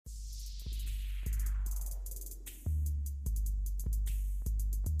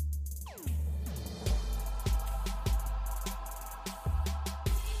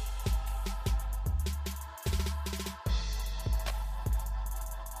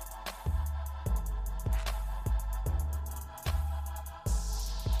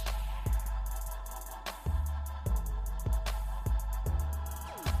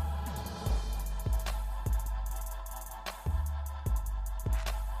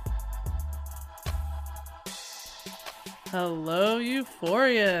Hello,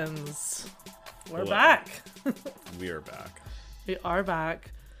 Euphorians. We're back. We are back. We are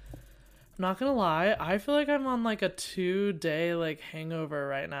back. I'm not gonna lie, I feel like I'm on like a 2-day like hangover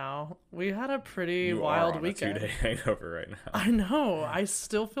right now. We had a pretty wild weekend. A 2-day hangover right now. I know. I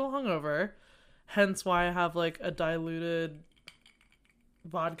still feel hungover. Hence why I have like a diluted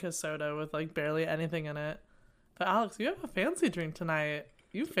vodka soda with like barely anything in it. But Alex, you have a fancy drink tonight.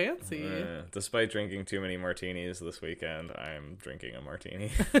 You fancy. Despite drinking too many martinis this weekend, I'm drinking a martini.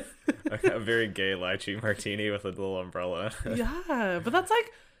 A very gay lychee martini with a little umbrella. Yeah, but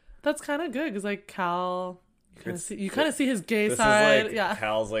that's kind of good because like Cal, you kind of see his gay side. Is like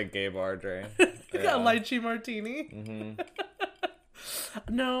Cal's like gay bar drink. Yeah. A lychee martini.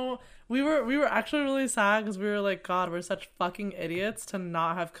 Mm-hmm. No, we were actually really sad because we were like, God, we're such fucking idiots to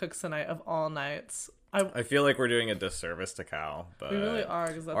not have Cooks tonight of all nights. I feel like we're doing a disservice to Cal, but we really are,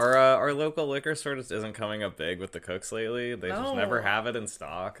 because our local liquor store just isn't coming up big with the Cooks lately. They just never have it in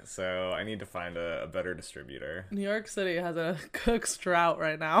stock, so I need to find a better distributor. New York City has a Cooks drought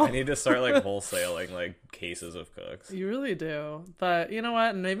right now. I need to start like wholesaling like cases of Cooks. You really do, but you know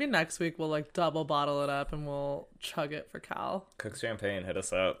what? Maybe next week we'll like double bottle it up and we'll chug it for Cal. Cooks Champagne, hit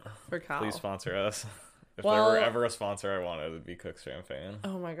us up for Cal. Please sponsor us. If there were ever a sponsor I wanted, it would be Cooks Champagne.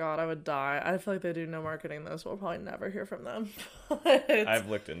 Oh my God, I would die. I feel like they do no marketing though, so we'll probably never hear from them. I've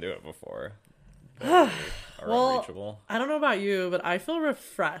looked into it before. Unreachable. I don't know about you, but I feel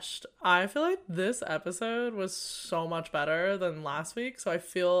refreshed. I feel like this episode was so much better than last week, so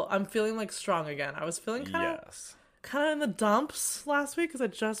I'm feeling like strong again. I was feeling kind of in the dumps last week because I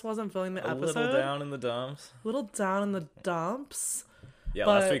just wasn't feeling the episode. A little down in the dumps. Yeah,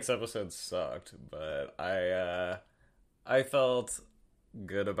 last week's episode sucked, but I felt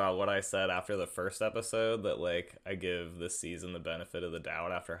good about what I said after the first episode, that like I give this season the benefit of the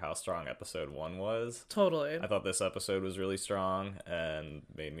doubt after how strong episode 1 was. Totally. I thought this episode was really strong and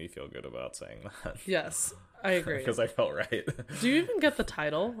made me feel good about saying that. Yes, I agree. Because I felt right. Do you even get the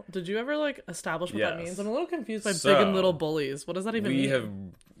title? Did you ever like establish what that means? I'm a little confused by big and little bullies. What does that even mean? We have,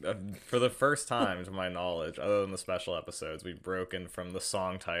 for the first time to my knowledge, other than the special episodes, we've broken from the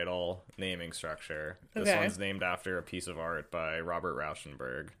song title naming structure. This one's named after a piece of art by Robert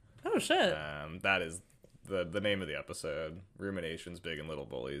Rauschenberg. Oh shit. That is the name of the episode. Ruminations, Big and Little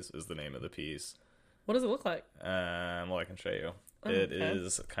Bullies is the name of the piece. What does it look like? Well, I can show you. It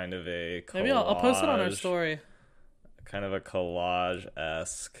is kind of a collage. Maybe I'll post it on our story. Kind of a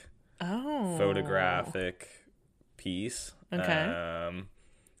collage-esque photographic piece. Okay.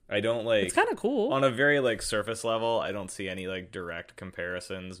 I don't like... It's kind of cool. On a very like surface level, I don't see any like direct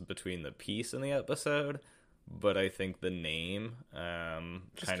comparisons between the piece and the episode, but I think the name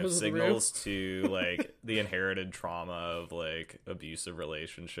kind of signals to like the inherited trauma of like abusive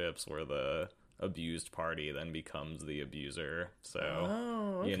relationships where the abused party then becomes the abuser.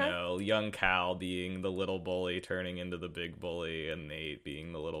 So you know, young Cal being the little bully turning into the big bully, and Nate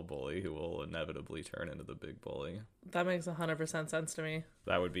being the little bully who will inevitably turn into the big bully. That makes 100% sense to me.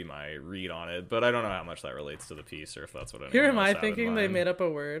 That would be my read on it, but I don't know how much that relates to the piece or if that's what anyone Here am I thinking they made up a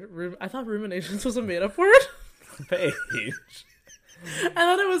word. I thought ruminations was a made up word. Paige. I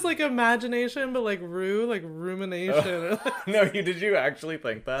thought it was like imagination, but like rumination. No, did you actually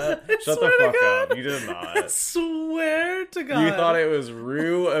think that? Shut the fuck up. You did not. I swear to God. You thought it was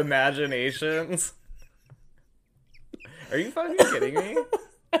rue imaginations? Are you fucking kidding me?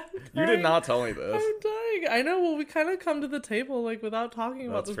 You did not tell me this. I'm dying. I know, well, we kind of come to the table like without talking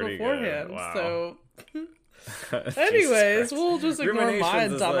about this beforehand. Good. Wow. So anyways, we'll just ignore my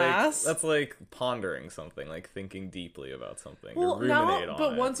dumbass. That's like pondering something, like thinking deeply about something. Well, ruminate on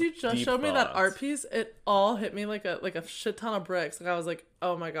but it. once you just Deep showed me thoughts. that art piece, it all hit me like a shit ton of bricks. Like I was like,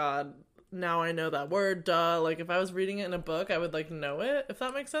 oh my God, now I know that word. Duh. Like if I was reading it in a book, I would like know it, if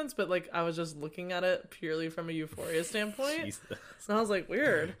that makes sense. But like I was just looking at it purely from a Euphoria standpoint. Jesus. And I was like,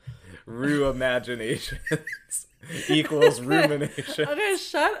 weird. Rue imaginations equals rumination. Okay,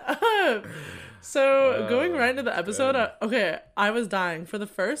 shut up. So going right into the episode, I was dying. For the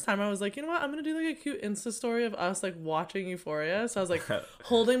first time, I was like, you know what? I'm going to do like a cute Insta story of us like watching Euphoria. So I was like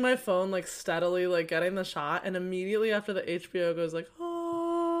holding my phone like steadily, like getting the shot. And immediately after the HBO goes like,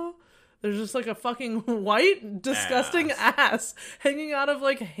 oh, there's just like a fucking white, disgusting ass hanging out of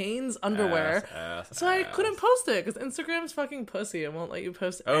like Hanes underwear. So I couldn't post it because Instagram's fucking pussy and won't let you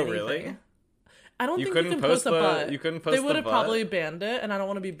post anything. Oh, really? I don't think you can post a butt. You couldn't post They would have the butt? probably banned it, and I don't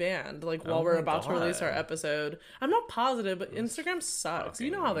want to be banned. Like while we're about to release our episode, I'm not positive, but Instagram sucks.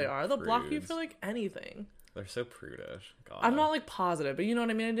 You know how they are. They'll block you for like anything. They're so prudish. God. I'm not like positive, but you know what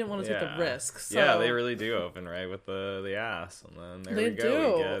I mean. I didn't want to take the risk. So. Yeah, they really do open right with the ass, and then there we go.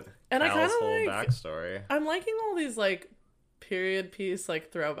 Do. We get and Cal's whole like, backstory. I'm liking all these like period piece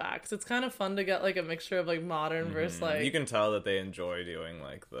like throwbacks. It's kind of fun to get like a mixture of like modern versus like, you can tell that they enjoy doing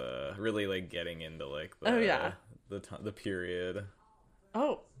like the really like getting into like the the period.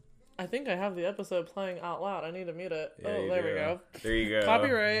 Oh, I think I have the episode playing out loud. I need to mute it. Yeah, oh, there we go. There you go.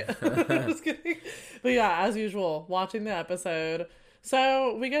 Copyright. Just kidding. But yeah, as usual, watching the episode.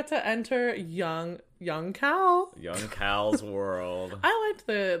 So we get to enter young Cal. Young Cal's world. I liked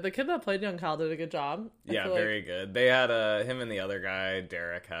the kid that played young Cal did a good job. Yeah, very good. They had him and the other guy,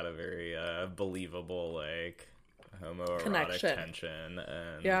 Derek, had a very believable like homoerotic tension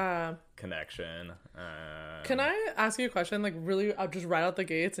and connection. Can I ask you a question? Like really, I'll just right out the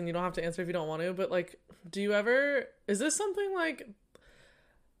gates, and you don't have to answer if you don't want to. But like, is this something like?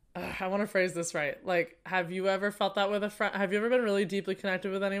 I want to phrase this right. Like, have you ever felt that with a friend? Have you ever been really deeply connected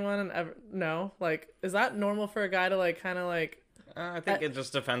with anyone and ever no? Like, is that normal for a guy to like kind of like? I think it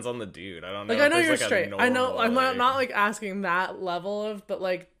just depends on the dude. I don't know. Like, I know you're straight. I know I'm not like asking that level of, but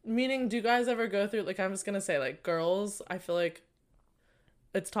like, meaning, do you guys ever go through? Like, I'm just gonna say, like, girls. I feel like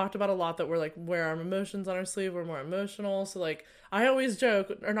it's talked about a lot that we're like wear our emotions on our sleeve. We're more emotional. So like, I always joke,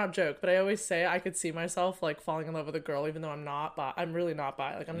 or not joke, but I always say I could see myself like falling in love with a girl, even though I'm not. But I'm really not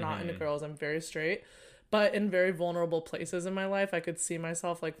bi. Like, I'm not into girls. I'm very straight. But in very vulnerable places in my life, I could see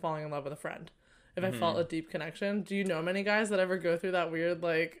myself like falling in love with a friend if I felt a deep connection. Do you know many guys that ever go through that weird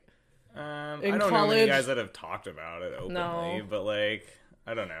like? I don't know many guys that have talked about it openly, but like,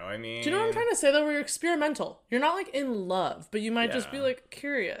 I don't know. I mean, do you know what I'm trying to say though? Where you're experimental. You're not like in love, but you might just be like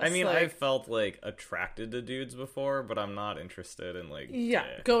curious. I mean, like, I've felt like attracted to dudes before, but I'm not interested in like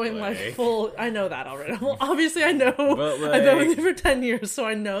going like full. I know that already. Well, obviously I know. But, like, I've been with you for 10 years, so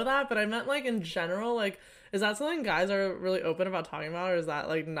I know that. But I meant like in general, like. Is that something guys are really open about talking about, or is that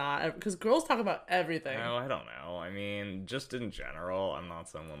like not? Because girls talk about everything. No, I don't know. I mean, just in general, I'm not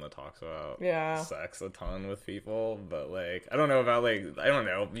someone that talks about sex a ton with people. But like, I don't know about like, I don't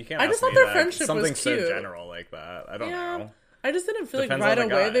know. You can't. I just thought their friendship was cute. Something so general like that. I don't know. I just didn't feel like right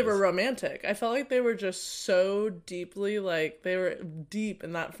away they were romantic. I felt like they were just so deeply like they were deep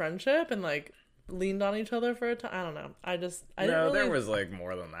in that friendship and like leaned on each other for a time. I don't know. I didn't really... there was like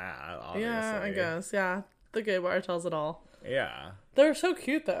more than that. Obviously. Yeah, I guess. Yeah. The gay bar tells it all. Yeah. They're so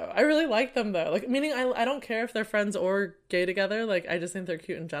cute, though. I really like them, though. Like, meaning I don't care if they're friends or gay together. Like, I just think they're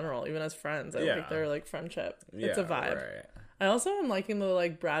cute in general, even as friends. I think they're, like, friendship. It's a vibe. Right. I also am liking the,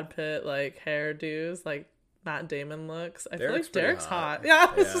 like, Brad Pitt, like, hairdos, like, Matt Damon looks. I feel like Derek's hot. Yeah,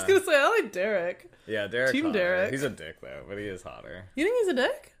 I was just gonna say, I like Derek. Yeah, Derek's Team hotter. Derek. He's a dick, though, but he is hotter. You think he's a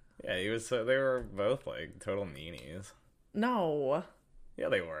dick? Yeah, he was. They were both, like, total meanies. No. Yeah,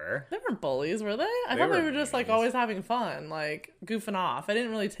 they were. They weren't bullies, were they? I thought they were just, like, always having fun, like, goofing off. I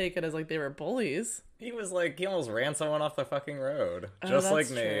didn't really take it as, like, they were bullies. He was, like, he almost ran someone off the fucking road. Just like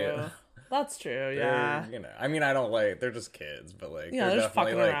Nate. That's true, yeah. You know, I mean, I don't, like, they're just kids, but, like, they're definitely, just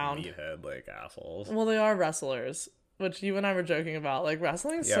fucking like, around. meathead, like, assholes. Well, they are wrestlers, which you and I were joking about. Like,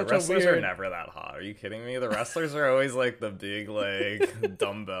 wrestling's such a weird... wrestlers are never that hot. Are you kidding me? The wrestlers are always, like, the big, like,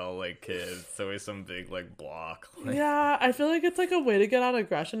 dumbbell, like, kids. It's always some big, like, block. Like... Yeah, I feel like it's, like, a way to get out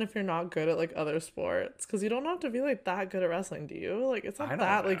aggression if you're not good at, like, other sports. Because you don't have to be, like, that good at wrestling, do you? Like, it's not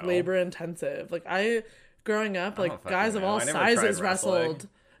that, like, labor-intensive. Like, growing up, like, guys of all sizes wrestled.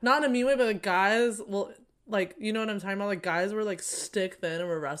 Not in a mean way, but, like, guys... Well... Like, you know what I'm talking about? Like, guys were, like, stick thin and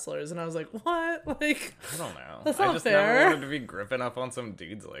were wrestlers. And I was like, what? Like... I don't know. That's not fair. I just never wanted to be gripping up on some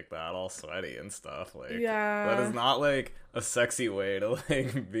dudes like that, all sweaty and stuff. Like, that is not, like, a sexy way to,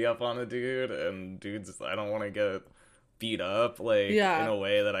 like, be up on a dude. And dudes, I don't want to get beat up, like, in a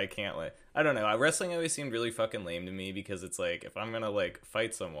way that I can't, like... I don't know. Wrestling always seemed really fucking lame to me because it's like, if I'm gonna, like,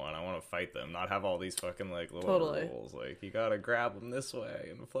 fight someone, I want to fight them, not have all these fucking, like, little rules. Like, you gotta grab them this way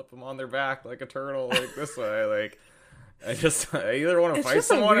and flip them on their back like a turtle, like, this way. Like, I either want to fight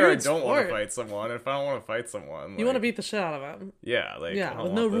someone or I don't want to fight someone. If I don't want to fight someone... Like, you want to beat the shit out of them. Yeah, like, I don't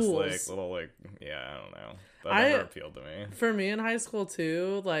with no rules. Like, little, like, I don't know. That never appealed to me. For me in high school,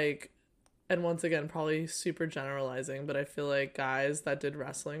 too, like... And once again, probably super generalizing, but I feel like guys that did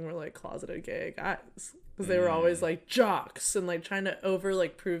wrestling were, like, closeted gay guys. Because they were always, like, jocks and, like, trying to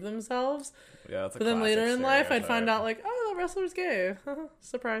like, prove themselves. Yeah, that's a But then later in life, I'd find out, like, oh, that wrestler's gay.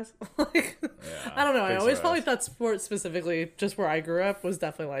 Surprise. Like, I don't know. I always felt like that sport specifically, just where I grew up, was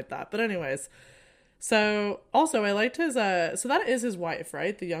definitely like that. But anyways... So, also, I liked his, so that is his wife,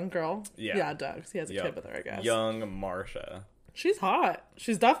 right? The young girl? Yeah, Doug. He has a kid with her, I guess. Young Marsha. She's hot.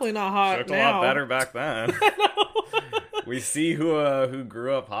 She's definitely not hot she looked now. a lot better back then. I know. We see who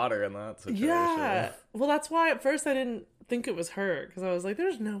grew up hotter in that situation. Yeah. Well, that's why at first I didn't think it was her. Because I was like,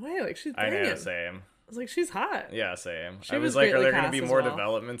 there's no way. Like, she's banging. I know, same. was like, she's hot. Yeah, same. She I was was like, are greatly there going to cast be as more well.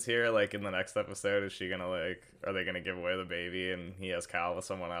 developments here? Like, in the next episode, is she going to, like, are they going to give away the baby and he has Cal with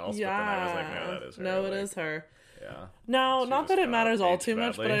someone else? Yeah. But then I was like, no, that is her. No, like, it is her. Yeah. No, She not just that it got matters all aged too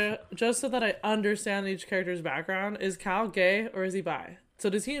much, but badly. just so that I understand each character's background, is Cal gay or is he bi? So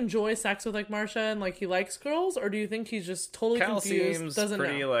does he enjoy sex with, like, Marcia and, like, he likes girls? Or do you think he's just totally Cal confused, seems doesn't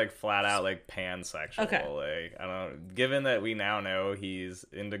pretty, know? like, flat out, like, pansexual. Okay. Like, I don't, given that we now know he's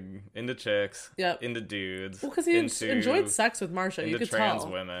into chicks, Yep. into dudes, Well, because he into, enjoyed sex with Marcia, you into could trans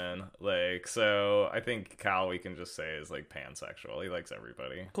tell. women. Like, so I think Cal, we can just say, is, like, pansexual. He likes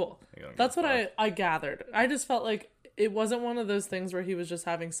everybody. Cool. He doesn't That's give what a fuck. I gathered. I just felt like it wasn't one of those things where he was just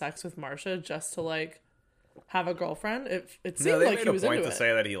having sex with Marcia just to, like, have a girlfriend. It seemed No, they like made he a was point into to it.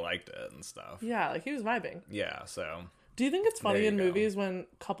 say that he liked it and stuff. Yeah, like he was vibing. Yeah, so Do you think it's funny There you in go. movies when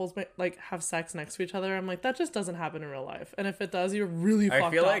couples like have sex next to each other? I'm like, that just doesn't happen in real life. And if it does, you're really fucked I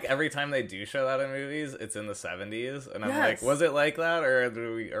feel up. like every time they do show that in movies, it's in the 70s, and I'm like, Yes. was it like that, or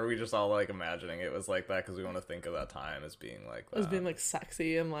are we just all like imagining it was like that because we want to think of that time as being like that? As being like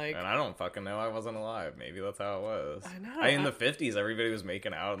sexy and like And I don't fucking know. I wasn't alive. Maybe that's how it was. I know. In the 50s, everybody was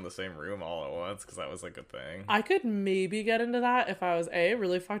making out in the same room all at once because that was like a thing. I could maybe get into that if I was A,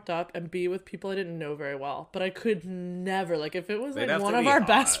 really fucked up, and B, with people I didn't know very well. But I could never, like, if it was They'd like have one to of be our hot.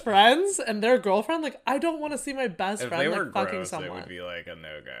 best friends and their girlfriend, like, I don't want to see my best If friend they like were fucking gross, it someone. would be like a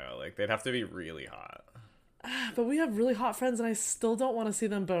no-go. Like, they'd have to be really hot. But we have really hot friends, and I still don't want to see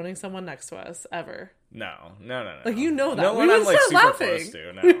them boning someone next to us ever. No. Like, you know that. No We one would I'm like start super laughing. close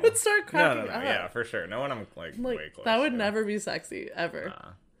to. No. We would start cracking No. up. Yeah, for sure. No one I'm like Like, way close that would to. never be sexy ever. Nah,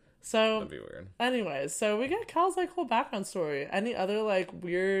 So, that'd be weird. anyways, so we get Cal's like whole background story. Any other like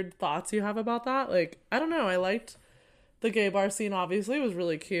weird thoughts you have about that? Like, I don't know. I liked the gay bar scene. Obviously, it was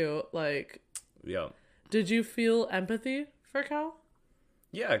really cute. Like, Yep. did you feel empathy for Cal?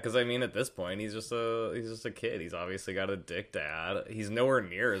 Yeah, because I mean, at this point, he's just a kid. He's obviously got a dick dad. He's nowhere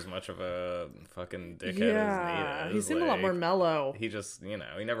near as much of a fucking dickhead Yeah, as Nate he is. seemed a lot more mellow. He just, he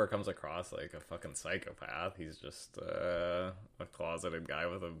never comes across like a fucking psychopath. He's just a closeted guy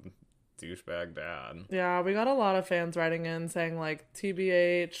with a douchebag dad. Yeah, we got a lot of fans writing in saying like,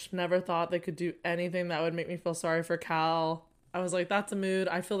 TBH, never thought they could do anything that would make me feel sorry for Cal. I was like, that's a mood.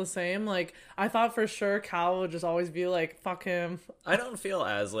 I feel the same. Like, I thought for sure Cal would just always be like, fuck him. I don't feel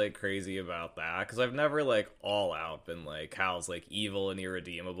as like crazy about that because I've never like all out been like Cal's like evil and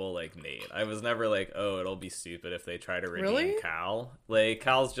irredeemable like Nate. I was never like, oh, it'll be stupid if they try to redeem Really? Cal. Like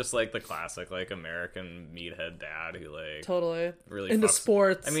Cal's just like the classic like American meathead dad who like Totally. really Into fucks-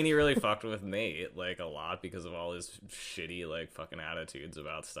 sports. I mean, he really fucked with Nate like a lot because of all his shitty like fucking attitudes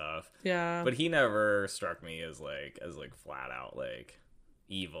about stuff. Yeah. But he never struck me as like flat out like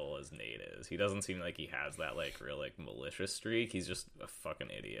evil as Nate is. He doesn't seem like he has that like real like malicious streak. He's just a fucking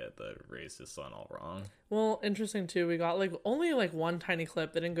idiot that raised his son all wrong. Well, interesting too. We got like only like one tiny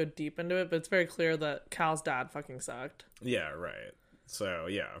clip. They didn't go deep into it, but it's very clear that Cal's dad fucking sucked. Yeah, right. So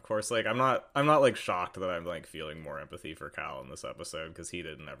yeah, of course, like I'm not like shocked that I'm like feeling more empathy for Cal in this episode because he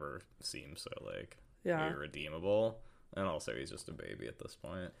didn't ever seem so like irredeemable, and also he's just a baby at this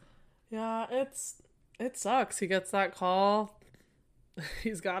point. Yeah, it sucks. He gets that call.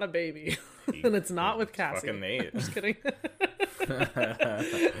 He's got a baby, and it's not with Cassie. Fucking Nate. I'm just kidding.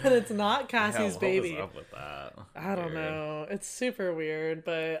 And it's not Cassie's What baby. was up with that? I don't Weird. know. It's super weird,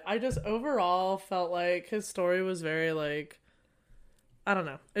 but I just overall felt like his story was very like, I don't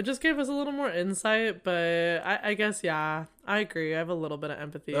know. It just gave us a little more insight, but I guess, yeah, I agree. I have a little bit of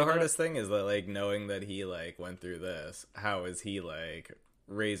empathy. The but- hardest thing is that like knowing that he like went through this, how is he like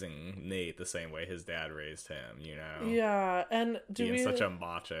raising Nate the same way his dad raised him, you know? Yeah, and Being such a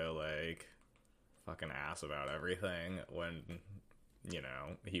macho like fucking ass about everything when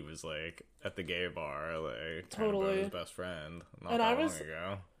he was like at the gay bar like trying to bone Totally. his best friend not And that I long was-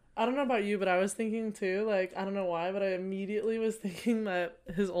 ago. I don't know about you, but I was thinking too, like, I don't know why, but I immediately was thinking that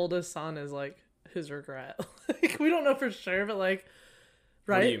his oldest son is like his regret. Like, we don't know for sure, but like,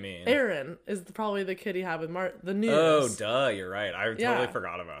 right? What do you mean? Aaron is probably the kid he had with the news. Oh, duh, you're right. I totally Yeah.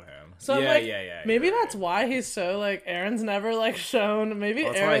 forgot about him. So yeah, I'm like, yeah. maybe you're that's right. why he's so like, Aaron's never like shown. Maybe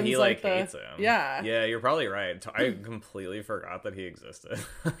Well, that's Aaron's why he like like hates him. Yeah. Yeah, you're probably right. I completely forgot that he existed.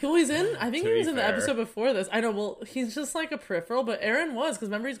 Well, he's in. I think To he be was in the fair. episode before this. I know. Well, he's just like a peripheral, but Aaron was because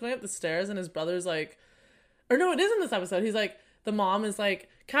remember he's going up the stairs and his brother's like, or no, it is in this episode. He's like, the mom is like,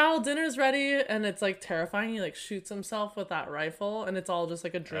 Cal, dinner's ready, and it's like terrifying. He like shoots himself with that rifle, and it's all just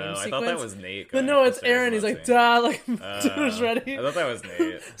like a dream sequence. I thought that was Nate. But no, it's Aaron. He's like, Dad, like dinner's ready. I thought that was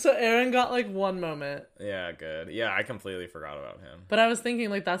Nate. So Aaron got like one moment. Yeah, good. Yeah, I completely forgot about him. But I was thinking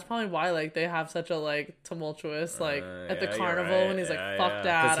like that's probably why like they have such a like tumultuous like at the carnival when he's like, fuck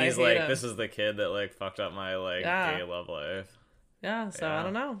Dad, I hate like him. This is the kid that like fucked up my like gay love life. Yeah, so I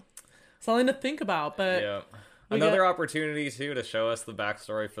don't know. Something to think about, but yeah. Another opportunity, too, to show us the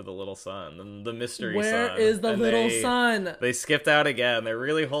backstory for the little son, the mystery son. Where is the little son? They skipped out again. They're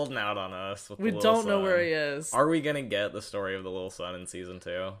really holding out on us with the little son. We don't know where he is. Are we going to get the story of the little son in season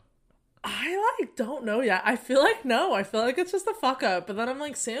 2? I, like, don't know yet. I feel like no. I feel like it's just a fuck up. But then I'm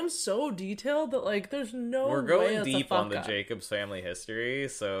like, Sam's so detailed that, like, there's no way We're going it's deep a fuck on the up. Jacobs family history,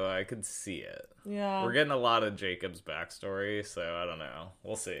 so I could see it. Yeah. We're getting a lot of Jacobs' backstory, so I don't know.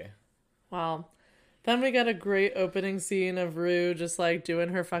 We'll see. Wow. Then we get a great opening scene of Rue just like doing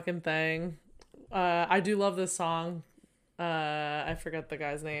her fucking thing. I do love this song. I forget the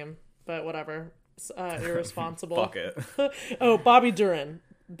guy's name, but whatever. Irresponsible. Fuck it. Oh, Bobby Darin.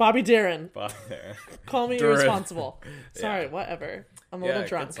 Bobby Darin. Call me irresponsible. Sorry, whatever. I'm a little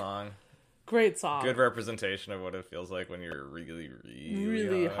drunk. Good song. Great song. Good representation of what it feels like when you're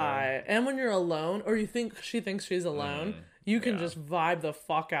really high. And when you're alone, or she thinks she's alone, you can just vibe the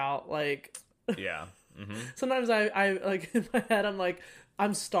fuck out. Like, yeah. Mm-hmm. Sometimes I like in my head I'm like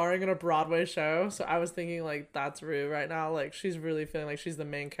I'm starring in a Broadway show, so I was thinking like that's Rue right now. Like she's really feeling like she's the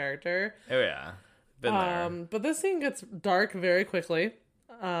main character. Oh yeah, been there. But this scene gets dark very quickly.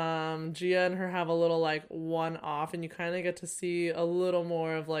 Gia and her have a little like one off, and you kind of get to see a little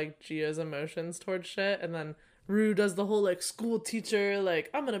more of like Gia's emotions towards shit, and then Rue does the whole like school teacher like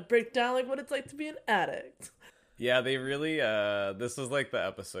I'm gonna break down like what it's like to be an addict. Yeah, they really, this was, like, the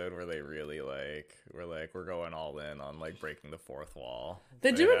episode where they really, like, we're going all in on, like, breaking the fourth wall.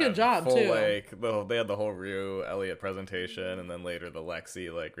 They do a good job, too. Like, they had the whole Rue Elliot presentation, and then later the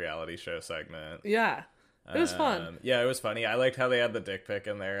Lexi, like, reality show segment. Yeah. It was fun. Yeah, it was funny. I liked how they had the dick pic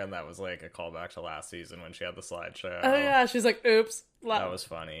in there, and that was, like, a callback to last season when she had the slideshow. Oh, yeah, she's like, oops. That was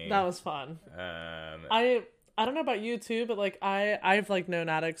funny. That was fun. I don't know about you, too, but, like, I've, like, known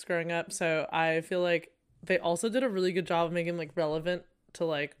addicts growing up, so I feel like they also did a really good job of making like relevant to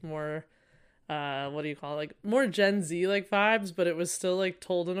like more what do you call it, like more Gen Z like vibes, but it was still like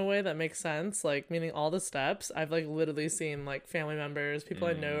told in a way that makes sense, like meaning all the steps. I've like literally seen like family members, people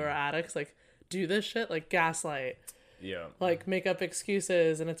I know are addicts, like do this shit, like gaslight, like make up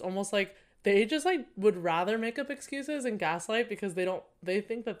excuses, and it's almost like they just like would rather make up excuses and gaslight because they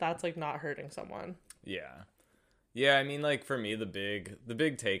think that that's like not hurting someone. Yeah, I mean, like, for me, the big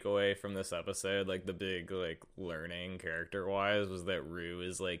takeaway from this episode, like, the big, like, learning character-wise was that Rue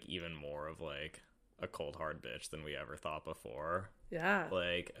is, like, even more of, like, a cold, hard bitch than we ever thought before. Yeah.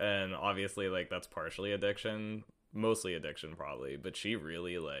 Like, and obviously, like, that's partially addiction, mostly addiction, probably, but she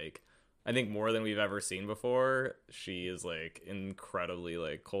really, like, I think more than we've ever seen before, she is, like, incredibly,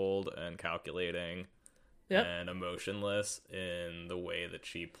 like, cold and calculating and emotionless in the way that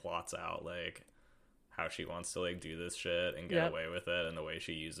she plots out, like, how she wants to like do this shit and get away with it, and the way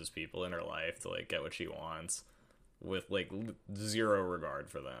she uses people in her life to like get what she wants with like zero regard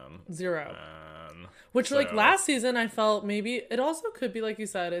for them. Which like last season I felt maybe it also could be like you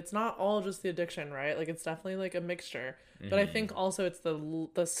said, it's not all just the addiction, right? Like it's definitely like a mixture, but I think also it's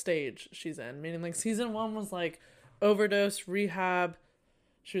the stage she's in, meaning like season 1 was like overdose, rehab.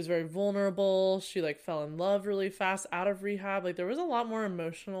 She was very vulnerable. She like fell in love really fast out of rehab. Like there was a lot more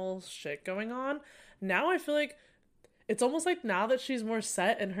emotional shit going on. Now I feel like it's almost like now that she's more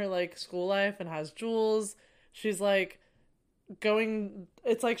set in her like school life and has Jules, she's like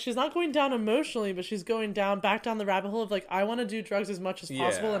it's like she's not going down emotionally, but she's going back down the rabbit hole of like I want to do drugs as much as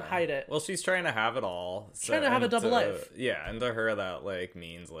possible and hide it. Well, she's trying to have it all. Trying to have a double life. Yeah, and to her that like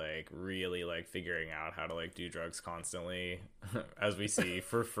means like really like figuring out how to like do drugs constantly, as we see,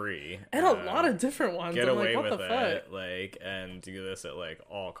 for free. And a lot of different ones. Get away with it, like, and do this at like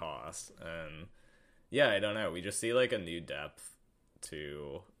all costs. And yeah, I don't know. We just see like a new depth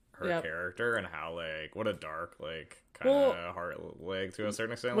to her character and how like what a dark like kind of heart like to a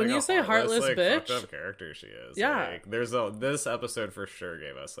certain extent. When like, you say heartless like, bitch, fucked up character she is. Yeah, like, this episode for sure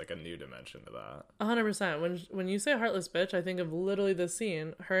gave us like a new dimension to that. 100%. When you say heartless bitch, I think of literally this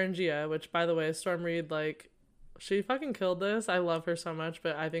scene, her and Gia, which by the way, Storm Reid like she fucking killed this. I love her so much,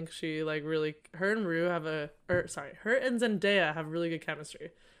 but I think she like really her and Zendaya have really good chemistry.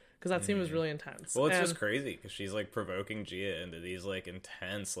 Because that scene was really intense. Well, it's just crazy because she's like provoking Gia into these like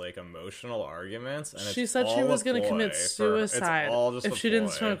intense, like emotional arguments. And she said she was going to commit suicide if she didn't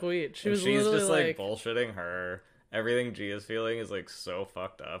smoke weed. She's just like bullshitting her everything G is feeling is like so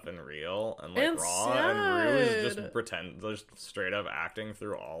fucked up and real and like and raw, sad. and Rue is just straight up acting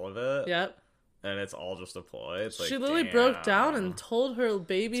through all of it. Yep. And it's all just a ploy. It's like, she literally broke down and told her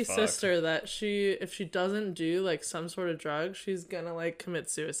baby sister that if she doesn't do like some sort of drug, she's gonna like commit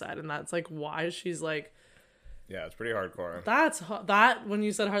suicide, and that's like why she's like. Yeah, it's pretty hardcore. That when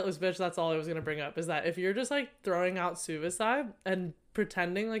you said heartless bitch, that's all I was gonna bring up, is that if you're just like throwing out suicide and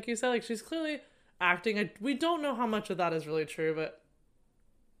pretending, like you said, like she's clearly acting. We don't know how much of that is really true, but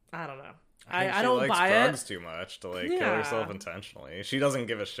I don't know. I don't buy it. She likes drugs too much to like kill herself intentionally. She doesn't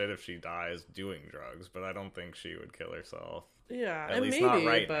give a shit if she dies doing drugs, but I don't think she would kill herself. Yeah, at least maybe, not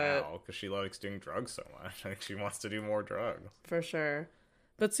right now, because she likes doing drugs so much. I think she wants to do more drugs for sure.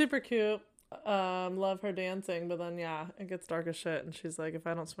 But super cute. Love her dancing, but then yeah, it gets dark as shit, and she's like, if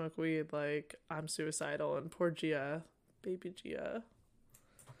I don't smoke weed, like I'm suicidal. And poor Gia, baby Gia.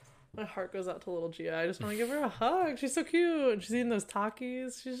 My heart goes out to little Gia. I just want to give her a hug. She's so cute. And she's eating those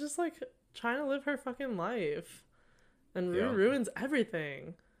Takis. She's just like trying to live her fucking life. And Rue ruins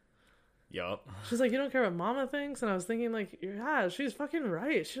everything. Yup. She's like, you don't care what mama thinks? And I was thinking, like, yeah, she's fucking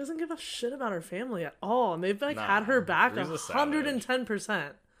right. She doesn't give a shit about her family at all. And they've like had her back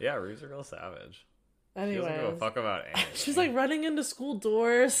 110%. Yeah, Rue's a real savage. Anyway, she doesn't give a fuck about anything. She's like running into school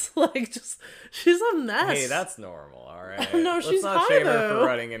doors, like she's a mess. Hey, that's normal, all right. No, she's not high shame though. her for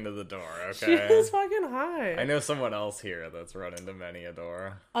running into the door. Okay, she is fucking high. I know someone else here that's run into many a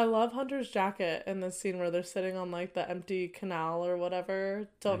door. I love Hunter's jacket in this scene where they're sitting on like the empty canal or whatever.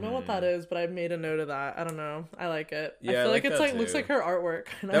 Don't know what that is, but I made a note of that. I don't know. I like it. Yeah, I feel like it's like too. Looks like her artwork.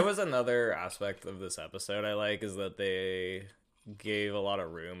 That was another aspect of this episode I like, is that they gave a lot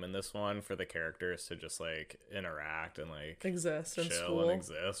of room in this one for the characters to just like interact and like exist chill in school and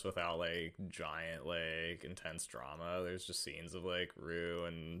exist without like giant like intense drama. There's just scenes of like Rue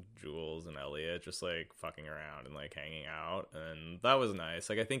and Jules and Elliot just like fucking around and like hanging out, and that was nice.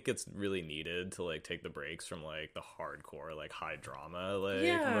 Like I think it's really needed to like take the breaks from like the hardcore like high drama like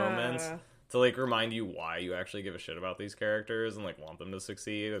moments to like remind you why you actually give a shit about these characters and like want them to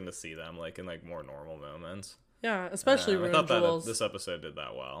succeed, and to see them like in like more normal moments. Yeah, especially Rue and Jules. This episode did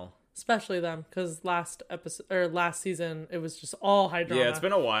that well. Especially them, because last season it was just all high drama. Yeah, it's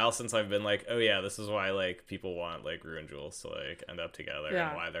been a while since I've been like, oh yeah, this is why like people want like Rue and Jules to like end up together,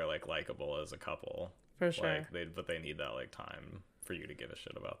 and why they're like likable as a couple. For sure. But they need that like time for you to give a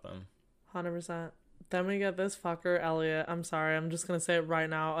shit about them. 100%. Then we get this fucker, Elliot. I'm sorry, I'm just gonna say it right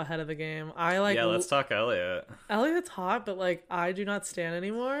now ahead of the game. Yeah, let's talk Elliot. Elliot's hot, but like I do not stand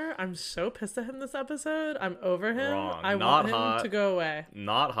anymore. I'm so pissed at him this episode. I'm over him. Wrong. I want him to go away.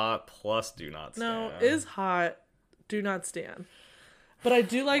 Not hot plus do not stand. No, is hot, do not stand. But I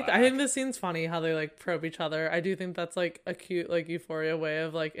do like, I think this scene's funny how they like probe each other. I do think that's like a cute like Euphoria way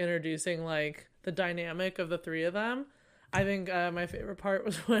of like introducing like the dynamic of the three of them. I think my favorite part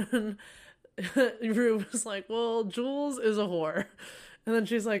was when Rue was like, well, Jules is a whore. And then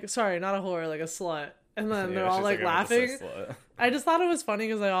she's like, sorry, not a whore, like a slut. And then they're all like laughing. I just thought it was funny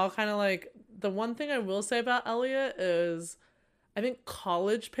because they all kind of like, the one thing I will say about Elliot is I think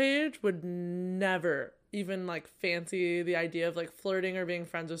college Paige would never even like fancy the idea of like flirting or being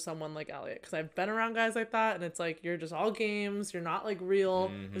friends with someone like Elliot, because I've been around guys like that and it's like, you're just all games, you're not like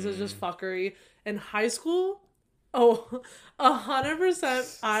real. This is just fuckery. In high school,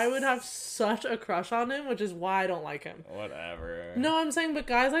 100%. I would have such a crush on him, which is why I don't like him. Whatever. No, I'm saying, but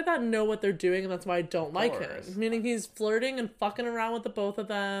guys like that know what they're doing, and that's why I don't like him. Meaning he's flirting and fucking around with the both of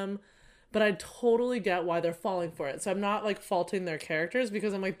them, but I totally get why they're falling for it. So I'm not like faulting their characters,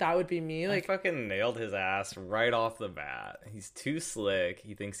 because I'm like, that would be me. Like, I fucking nailed his ass right off the bat. He's too slick.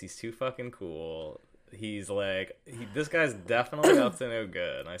 He thinks he's too fucking cool. He's like, this guy's definitely up to no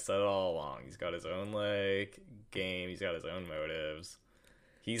good. And I said it all along. He's got his own like game. He's got his own motives.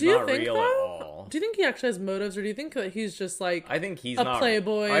 He's not real at all. Do you think he actually has motives, or do you think that he's just like I think he's a not,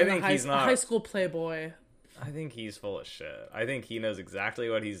 playboy? I think he's not a high school playboy. I think he's full of shit. I think he knows exactly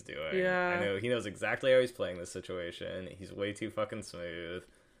what he's doing. Yeah. I know he knows exactly how he's playing this situation. He's way too fucking smooth.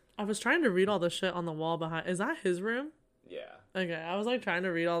 I was trying to read all the shit on the wall behind. Is that his room? Yeah. Okay, I was like trying to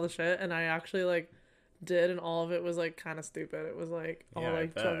read all the shit, and I actually like did, and all of it was like kind of stupid. It was like all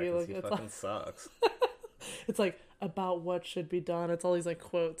like chuggy looking. It fucking sucks. It's like about what should be done. It's all these like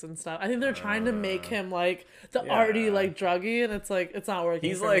quotes and stuff. I think they're trying to make him like the arty like druggy, and it's like it's not working.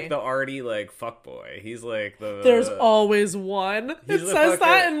 He's for like me. the arty like fuckboy. He's like the there's always one. It says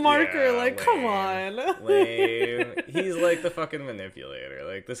that in marker. Like, lame, come on. Lame. He's like the fucking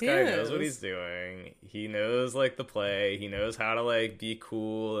manipulator. Like, this guy knows what he's doing. He knows like the play. He knows how to like be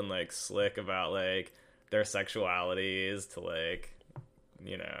cool and like slick about like their sexualities to like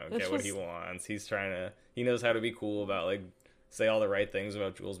get what he wants. He knows how to be cool about, like, say all the right things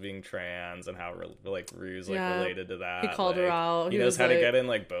about Jules being trans and how, like, Rue's, like, related to that. He called her out. He knows how to get in,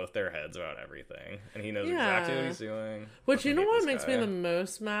 like, both their heads about everything. And he knows exactly what he's doing. Which, you know what makes me the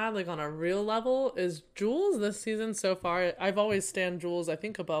most mad, like, on a real level, is Jules this season so far. I've always stand Jules, I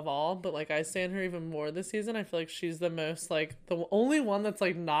think, above all. But, like, I stand her even more this season. I feel like she's the most, like, the only one that's,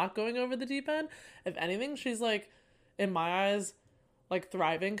 like, not going over the deep end. If anything, she's, like, in my eyes, like,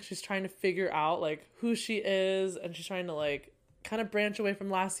 thriving. She's trying to figure out, like, who she is. And she's trying to, like, kind of branch away from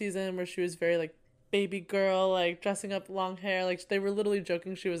last season where she was very, like, baby girl, like, dressing up long hair. Like, they were literally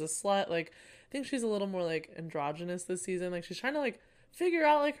joking she was a slut. Like, I think she's a little more, like, androgynous this season. Like, she's trying to, like, figure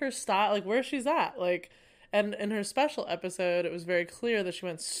out, like, her style, like, where she's at. Like, and in her special episode, it was very clear that she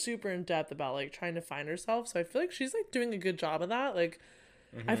went super in depth about, like, trying to find herself. So I feel like she's, like, doing a good job of that. Like,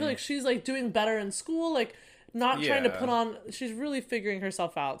 I feel like she's, like, doing better in school. Like, not trying to put on, she's really figuring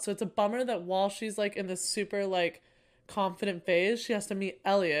herself out. So it's a bummer that while she's, like, in this super, like, confident phase, she has to meet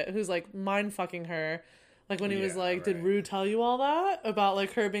Elliot, who's, like, mind fucking her, like, when he was like, did Rue tell you all that about,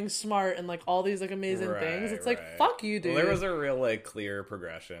 like, her being smart and, like, all these, like, amazing things? It's like, fuck you, dude. Well, there was a real, like, clear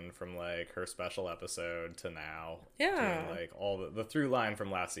progression from, like, her special episode to now. To, like, all the through line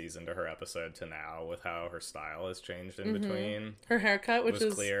from last season to her episode to now, with how her style has changed in between. Her haircut, which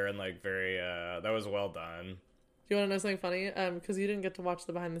was clear and, like, very that was well done. Do you want to know something funny? Because you didn't get to watch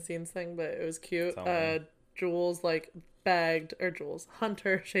the behind the scenes thing, but it was cute. Jules, like,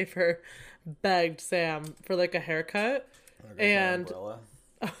 Hunter Schafer begged Sam for, like, a haircut. And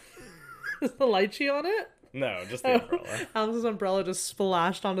is the lychee on it? No, just the umbrella. Alex's umbrella just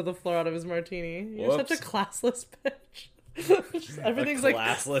splashed onto the floor out of his martini. You're such a classless bitch. Everything's, like,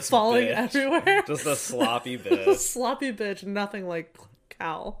 falling everywhere. Just a sloppy bitch. A sloppy bitch. Nothing like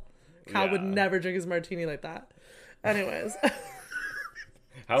Cal. Cal would never drink his martini like that. Anyways.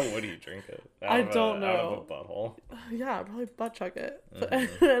 How would you drink it? I don't know. Out of a butthole. Yeah, I'd probably butt chuck it. But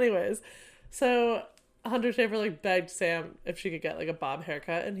anyways, so Hunter Schafer, like, begged Sam if she could get, like, a bob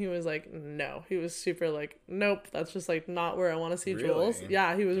haircut, and he was like, no. He was super like, nope, that's just, like, not where I want to see Jules.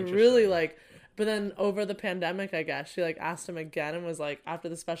 Yeah, he was really like, but then over the pandemic, I guess, she, like, asked him again and was like, after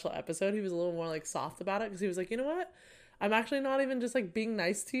the special episode, he was a little more, like, soft about it, because he was like, you know what? I'm actually not even just, like, being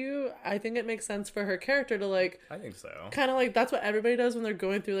nice to you. I think it makes sense for her character to, like... I think so. Kind of, like, that's what everybody does when they're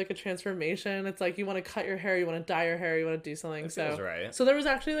going through, like, a transformation. It's, like, you want to cut your hair, you want to dye your hair, you want to do something. That feels right. So there was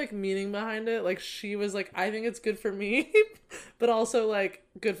actually, like, meaning behind it. Like, she was, like, I think it's good for me, but also, like,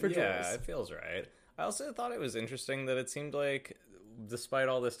 good for Jules. Yeah, it feels right. I also thought it was interesting that it seemed like, despite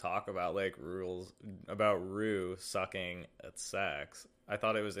all this talk about, like, Rue sucking at sex... I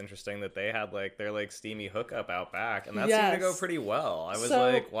thought it was interesting that they had, like, their, like, steamy hookup out back, and that seemed to go pretty well. I was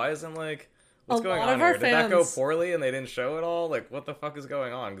like, why isn't, like, what's going on here? Did that go poorly and they didn't show it all? Like, what the fuck is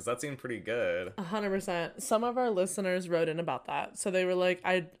going on? Because that seemed pretty good. 100%. Some of our listeners wrote in about that. So they were like,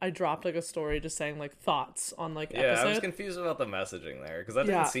 I dropped, like, a story just saying, like, thoughts on, like, episode. Yeah, I was confused about the messaging there, because that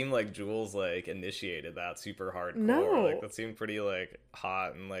didn't seem like Jules, like, initiated that super hardcore. No. Like, that seemed pretty, like,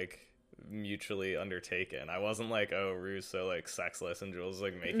 hot and, like... mutually undertaken. I wasn't like, oh, Rue's so, like, sexless and Jules,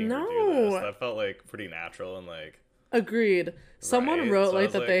 like, making her do this. That felt, like, pretty natural and, like... Agreed. Someone wrote,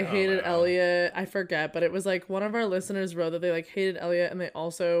 like, that they hated Elliot. I forget, but it was, like, one of our listeners wrote that they, like, hated Elliot, and they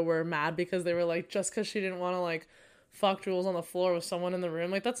also were mad because they were, like, just because she didn't want to, like, fuck Jules on the floor with someone in the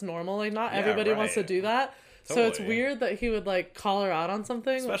room. Like, that's normal. Like, not everybody wants to do that. Totally. So it's weird that he would, like, call her out on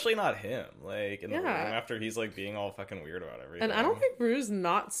something. Especially not him, like, in the room after he's, like, being all fucking weird about everything. And I don't think Rue's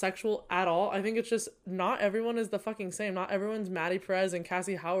not sexual at all. I think it's just not everyone is the fucking same. Not everyone's Maddie Perez and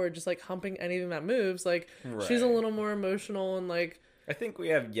Cassie Howard just, like, humping anything that moves. Like, she's a little more emotional and, like... I think we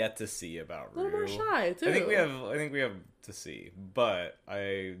have yet to see about Rue. A little more shy, too. I think we have to see, but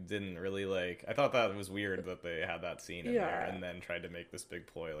I didn't really, like... I thought that was weird that they had that scene in there and then tried to make this big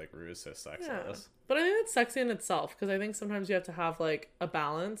ploy, like, Rue is so sexless. Yeah. But I think it's sexy in itself, because I think sometimes you have to have, like, a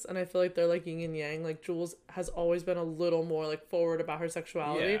balance, and I feel like they're, like, yin and yang. Like, Jules has always been a little more, like, forward about her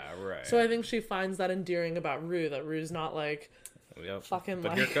sexuality. Yeah, right. So I think she finds that endearing about Rue, that Rue's not, like... Yep. Fucking, but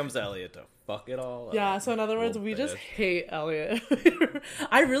like... here comes Elliot to fuck it all up. Yeah, so in other words, we just hate Elliot.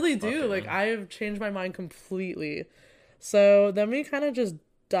 I really do. Like, I've changed my mind completely. So then we kind of just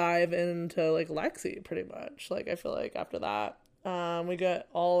dive into, like, Lexi, pretty much. Like, I feel like after that, we get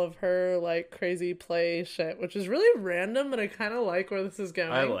all of her, like, crazy play shit, which is really random, but I kind of like where this is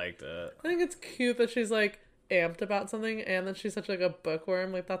going. I liked it. I think it's cute that she's, like, amped about something, and that she's such, like, a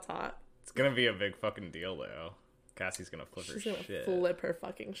bookworm. Like, that's hot. It's gonna be a big fucking deal, though. Cassie's gonna flip her She's gonna shit. flip her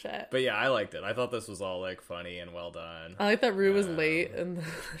fucking shit. But yeah, I liked it. I thought this was all like funny and well done. I like that Rue was late and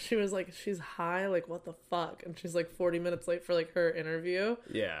she was like, she's high, like what the fuck? And she's like 40 minutes late for like her interview.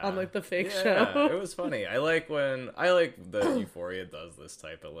 Yeah. On like the fake show. It was funny. I like that Euphoria does this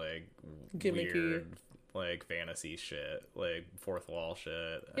type of like gimmicky, weird like fantasy shit, like fourth wall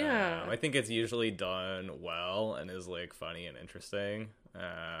shit. Yeah. I think it's usually done well and is like funny and interesting.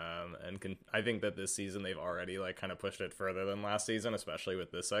 I think that this season they've already like kind of pushed it further than last season, especially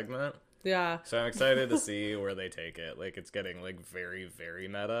with this segment. Yeah. So I'm excited to see where they take it. Like it's getting like very, very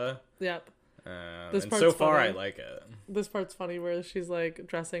meta. Yep. And so far I like it. This part's funny where she's like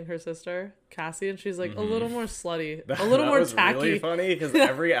dressing her sister Cassie and she's like a little more slutty, a little more tacky. That was really funny because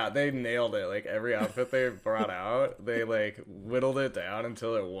they nailed it. Like every outfit they brought out, they like whittled it down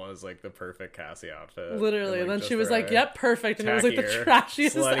until it was like the perfect Cassie outfit. Literally, and like, then she was like, "Yep, perfect," and tackier, it was like the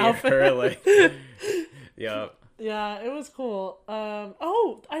trashiest sluttier, outfit. Like, yep. Yeah, it was cool.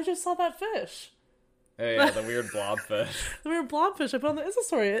 Oh, I just saw that fish. Hey, yeah, the weird blobfish. The weird blobfish. I put on the Insta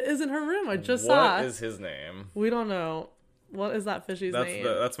story. It is in her room. I just saw. What is his name? We don't know. What is that fishy's name?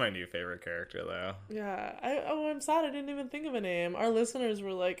 That's my new favorite character, though. Yeah. I'm sad I didn't even think of a name. Our listeners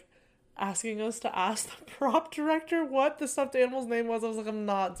were like asking us to ask the prop director what the stuffed animal's name was. I was like, I'm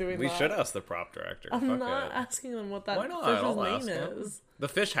not doing that. We should ask the prop director. I'm not asking them what that fish's name is. The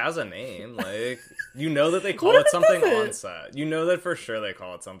fish has a name. Like, you know that they call it something on set. You know that for sure they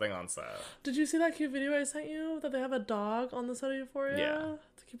call it something on set. Did you see that cute video I sent you? That they have a dog on the set of Euphoria? Yeah.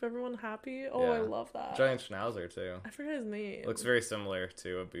 To keep everyone happy? Oh, yeah. I love that. Giant schnauzer, too. I forget his name. Looks very similar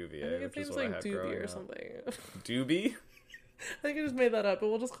to a Bouvier, which is what I had growing up. Doobie or something. Doobie? I think I just made that up, but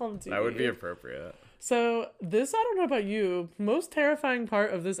we'll just call him Doobie. That would be appropriate. So, this, I don't know about you, most terrifying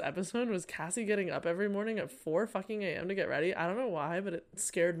part of this episode was Cassie getting up every morning at 4 fucking a.m. to get ready. I don't know why, but it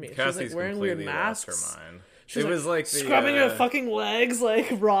scared me. Cassie's she was like wearing weird masks. Lost her mind. She was like scrubbing her fucking legs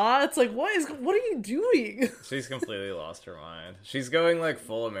like raw. It's like, what are you doing? She's completely lost her mind. She's going like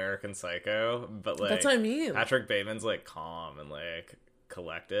full American Psycho, but like that's what I mean. Patrick Bateman's like calm and like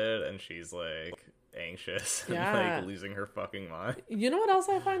collected, and she's like anxious and like losing her fucking mind. You know what else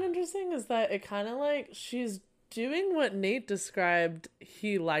I find interesting is that it kind of like she's doing what Nate described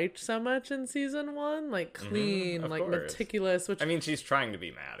he liked so much in season 1, like clean, like meticulous, which I mean, she's trying to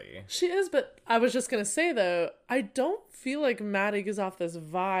be Maddie. She is, but I was just gonna say though, I don't feel like Maddie gives off this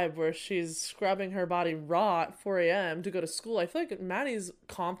vibe where she's scrubbing her body raw at 4 a.m. to go to school. I feel like Maddie's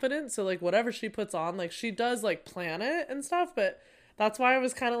confident, so like whatever she puts on, like she does like plan it and stuff, but that's why I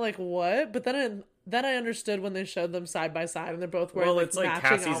was kind of like, what? But then I understood when they showed them side by side and they're both wearing it's like matching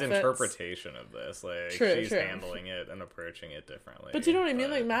Cassie's outfits. Interpretation of this. Like she's handling it and approaching it differently. But do you know what I mean?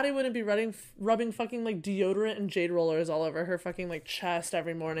 Like Maddie wouldn't be rubbing fucking like deodorant and jade rollers all over her fucking like chest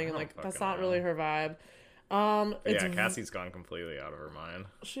every morning, and like that's not really her vibe. Cassie's gone completely out of her mind.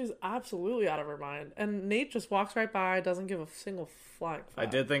 She's absolutely out of her mind. And Nate just walks right by, doesn't give a single flying fuck. I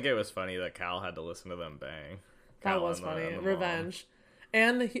did think it was funny that Cal had to listen to them bang. That was funny. Revenge.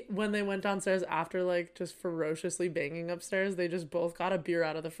 And when they went downstairs after, like, just ferociously banging upstairs, they just both got a beer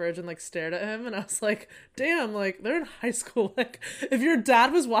out of the fridge and, like, stared at him. And I was like, damn, like, they're in high school. Like, if your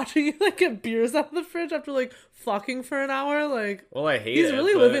dad was watching you, like, get beers out of the fridge after, like, fucking for an hour, like... Well, I hate it. He's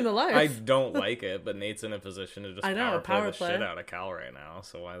really living the life. I don't like it, but Nate's in a position to just power play the shit out of Cal right now,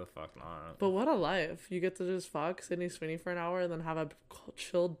 so why the fuck not? But what a life. You get to just fuck Sydney Sweeney for an hour and then have a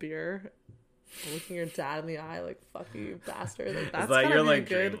chilled beer... looking your dad in the eye like, fuck you bastard. Like, that's kind of like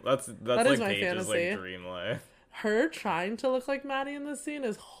good. That's that like is my Paige's fantasy. like dream life. Her trying to look like Maddie in this scene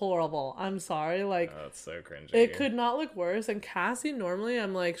is horrible. I'm sorry. Like, oh, it's so cringy. It could not look worse. And Cassie, normally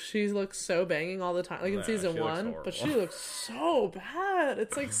I'm like, she looks so banging all the time, like in season 1, but she looks so bad.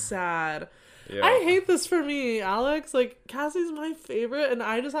 It's like sad. Yeah. I hate this for me, Alex. Like, Cassie's my favorite, and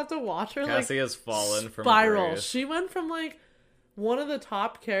I just have to watch her Cassie has fallen from spiral. grace. She went from like one of the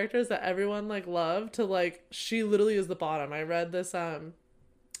top characters that everyone like loved to like she literally is the bottom. I read this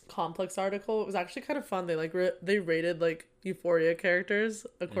Complex article. It was actually kind of fun. They like they rated like Euphoria characters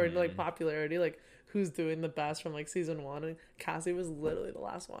according to like popularity, like who's doing the best from like season 1, and Cassie was literally the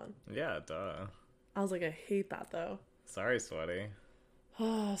last one. Yeah, duh. I was like, I hate that though. Sorry, sweaty.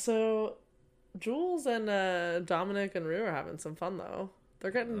 So Jules and Dominic and Rue are having some fun though. They're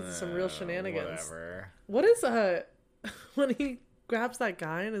getting some real shenanigans. Whatever. What is when he grabs that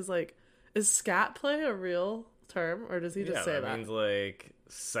guy and is like, is scat play a real term, or does he just say that? That means like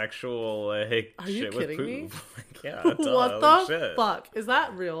sexual like are you shit kidding with me? Yeah, what like, the fuck? Is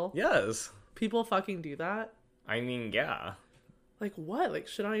that real? Yes. People fucking do that? I mean, yeah. Like what? Like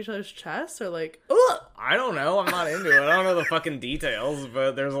shit on each other's chests or like ugh! I don't know. I'm not into it. I don't know the fucking details,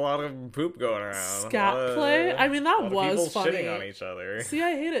 but there's a lot of poop going around. Scat play. I mean, that was funny. Shitting on each other. See,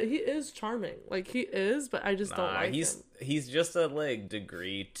 I hate it. He is charming. Like he is, but I just don't like him. He's just a like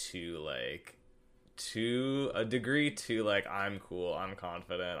degree to like I'm cool, I'm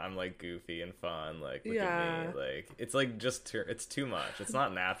confident, I'm like goofy and fun. Like look at me. Like it's like it's too much. It's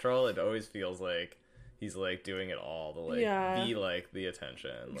not natural. It always feels like he's like doing it all to like be like the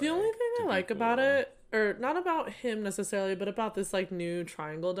attention. The only thing I like about it, or not about him necessarily, but about this like new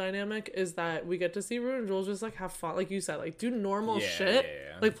triangle dynamic, is that we get to see Rue and Jules just like have fun, like you said, like do normal shit,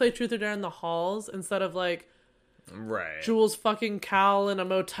 like play truth or dare in the halls instead of like Jules fucking Cal in a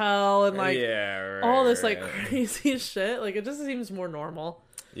motel and like all this like crazy shit. Like it just seems more normal.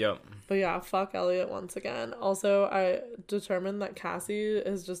 Yep. But yeah, fuck Elliot once again. Also, I determined that Cassie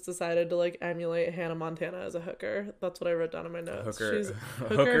has just decided to like emulate Hannah Montana as a hooker. That's what I wrote down in my notes. She's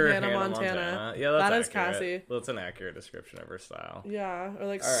hooker Hannah Montana. Yeah, that's accurate. Is Cassie. Well, that's an accurate description of her style. Yeah, or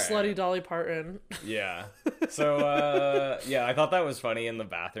like slutty Dolly Parton. Yeah. So yeah, I thought that was funny in the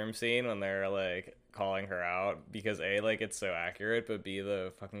bathroom scene when they're like calling her out, because A, like it's so accurate, but B,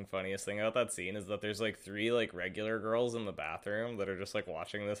 the fucking funniest thing about that scene is that there's like 3 like regular girls in the bathroom that are just like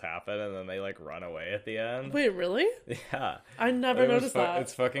watching this happen, and then they like run away at the end. Wait, really? Yeah, I never noticed that.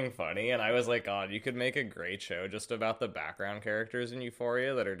 It's fucking funny, and I was like, God, you could make a great show just about the background characters in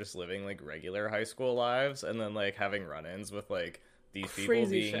Euphoria that are just living like regular high school lives, and then like having run-ins with like these people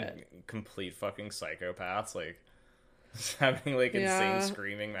being complete fucking psychopaths, like having like insane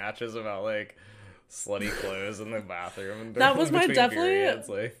screaming matches about like slutty clothes in the bathroom. That was my definitely periods,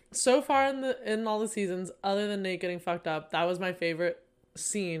 like. So far in all the seasons, other than Nate getting fucked up, that was my favorite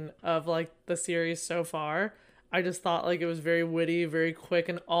scene of like the series so far. I just thought like it was very witty, very quick,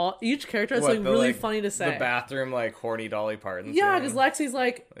 and each character is like really funny to say. The bathroom like horny Dolly Parton. Yeah, because Lexi's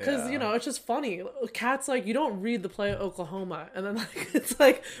like, because you know it's just funny. Kat's like, you don't read the play of Oklahoma, and then like it's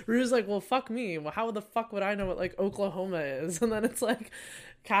like Rue's like, well fuck me, well how the fuck would I know what like Oklahoma is? And then it's like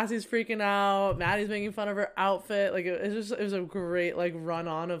Cassie's freaking out, Maddie's making fun of her outfit. Like it was a great like run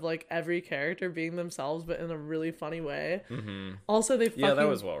on of like every character being themselves, but in a really funny way. Mm-hmm. Also, that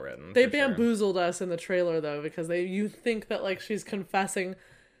was well written. They bamboozled us in the trailer though, because you think that like she's confessing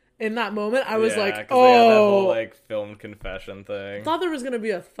in that moment. I was like, oh, they had that whole like filmed confession thing. I thought there was gonna be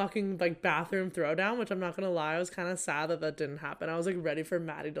a fucking like bathroom throwdown, which I'm not gonna lie, I was kind of sad that didn't happen. I was like ready for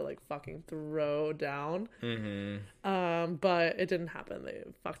Maddie to like fucking throw down. Mm-hmm. But it didn't happen. They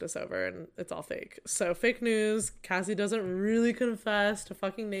fucked us over, and it's all fake. So fake news. Cassie doesn't really confess to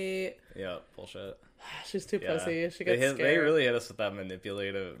fucking Nate. Yeah, bullshit. She's too pussy. She gets scared. They really hit us with that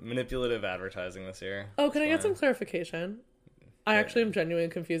manipulative advertising this year. Oh, can I get some clarification? I actually am genuinely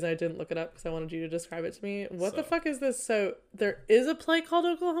confused. I didn't look it up because I wanted you to describe it to me. What the fuck is this? So there is a play called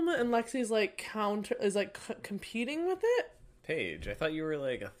Oklahoma, and Lexi's like competing with it. Paige, I thought you were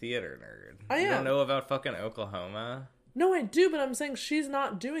like a theater nerd. I am. You don't know about fucking Oklahoma? No, I do, but I'm saying she's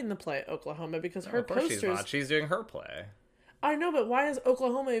not doing the play Oklahoma because her posters. She's not. She's doing her play. I know, but why is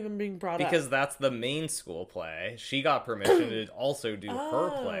Oklahoma even being brought up? Because that's the main school play. She got permission to also do her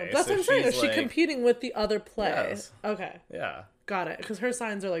play. That's what I'm saying. Is she competing with the other play? Yes. Okay. Yeah. Got it. Because her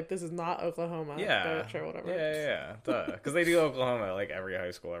signs are like, this is not Oklahoma. Yeah. Sure, whatever. Yeah. Because they do Oklahoma like every high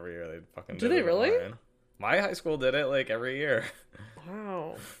school every year. They fucking do they really? Online. My high school did it like every year.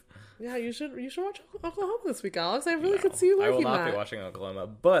 Wow. Yeah, you should watch Oklahoma this week, Alex. I really could see you liking that. I will not be watching Oklahoma,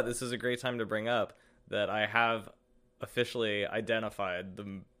 but this is a great time to bring up that I have officially identified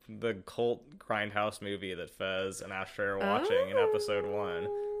the cult Grindhouse movie that Fez and Ashtray are watching in episode 1.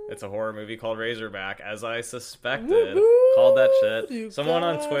 It's a horror movie called Razorback, as I suspected. Woo-hoo! Called that shit. Someone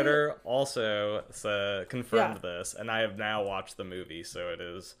on Twitter also confirmed this, and I have now watched the movie, so it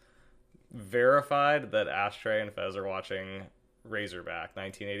is verified that Ashtray and Fez are watching Razorback,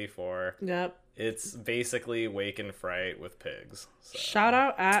 1984. Yep. It's basically Wake and Fright with pigs. So. Shout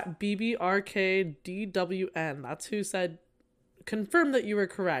out at BBRKDWN. That's who said, confirm that you were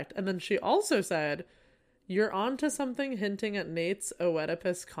correct. And then she also said, you're onto something hinting at Nate's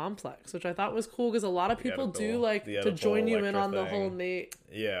Oedipus complex, which I thought was cool because a lot of people do like to join you in on the whole Nate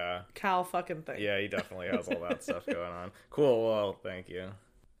Cal fucking thing. Yeah, he definitely has all that stuff going on. Cool. Well, thank you.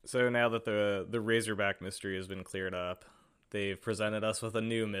 So now that the Razorback mystery has been cleared up, they've presented us with a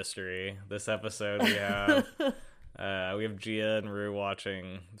new mystery. This episode we have Gia and Rue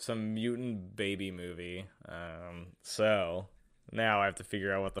watching some mutant baby movie. So now I have to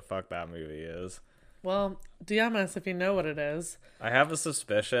figure out what the fuck that movie is. Well, DM us if you know what it is. I have a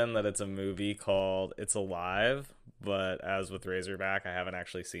suspicion that it's a movie called It's Alive, But as with Razorback, I haven't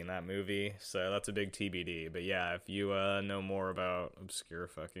actually seen that movie, so that's a big TBD. But yeah, if you know more about obscure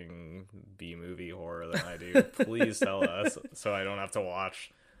fucking B-movie horror than I do, please tell us so I don't have to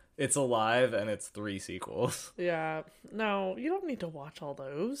watch It's Alive and its 3 sequels. Yeah. No, you don't need to watch all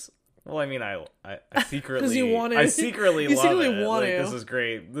those. Well, I mean, I secretly, you want to. I secretly You love secretly it. want Like, to. this is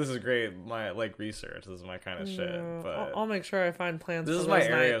great. This is great. My research. This is my kind of shit. But I'll make sure I find plans. this for is my those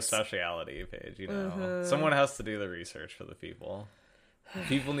area nights. of speciality, Paige. You know, someone has to do the research for the people.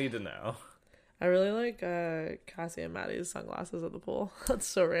 People need to know. I really like Cassie and Maddie's sunglasses at the pool. That's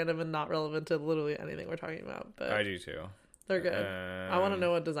so random and not relevant to literally anything we're talking about. But I do too. they're good. I want to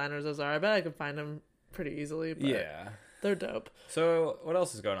know what designers those are. I bet I could find them pretty easily. But Yeah. they're dope. So what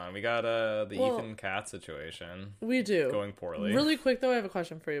else is going on? We got the Ethan Cat situation We do. going poorly. Really quick though, I have a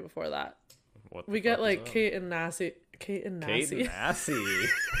question for you before that. What the We get fuck is like that? Kate and Nassie. Kate and Kate Nassie. Nassie.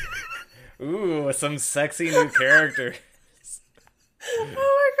 Ooh, some sexy new characters. Oh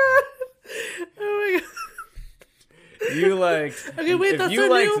my god. Oh my god. You liked. Okay, wait, if that's you their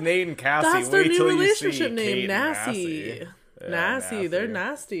liked new- Nate and Cassie, That's their wait new till you see relationship name, Kate and Nassie. Yeah, Nasty. They're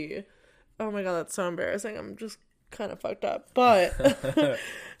nasty. Oh my god, that's so embarrassing. I'm just kind of fucked up. But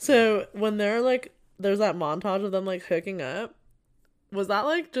so when they're like, there's that montage of them like hooking up. Was that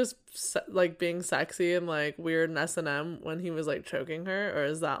like just like being sexy and like weird and S&M when he was like choking her, or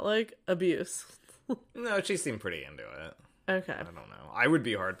is that like abuse? No, she seemed pretty into it. Okay. I don't know. I would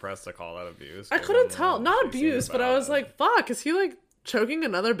be hard pressed to call that abuse. I 'cause couldn't don't tell. know Not what she seemed abuse, but I about was it. like, fuck, is he like choking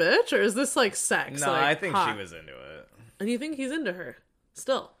another bitch, or is this like sex? No, like, I think hot? she was into it. And you think he's into her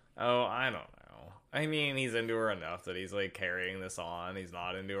still? Oh, I don't know. I mean, he's into her enough that he's like carrying this on. He's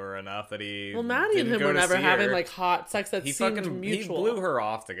not into her enough that he. Well, Maddie and didn't him go were to never see having her. like hot sex that He seemed fucking mutual. he blew her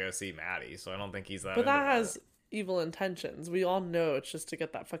off to go see Maddie, so I don't think he's that. But that into has it. evil intentions. We all know it's just to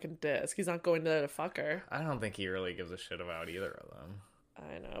get that fucking disc. He's not going there to fuck her. I don't think he really gives a shit about either of them.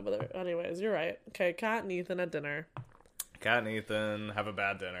 I know, but anyways, you're right. Okay, Kat and Ethan at dinner. Kat and Ethan have a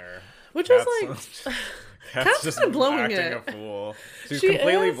bad dinner. Which Kat's, is like... Kat's Kat's kinda blowing acting it. a fool. She's She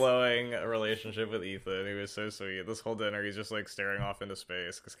completely is. blowing a relationship with Ethan, who is so sweet. This whole dinner, he's just like staring off into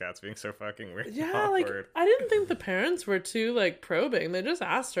space because Kat's being so fucking weird. and Yeah, like, awkward. I didn't think the parents were too, like, probing. They just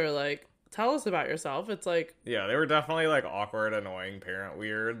asked her, like, tell us about yourself. It's like... Yeah, they were definitely like awkward, annoying, parent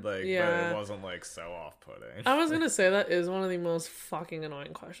weird. Like, Yeah. but it wasn't like so off-putting. I was gonna say that is one of the most fucking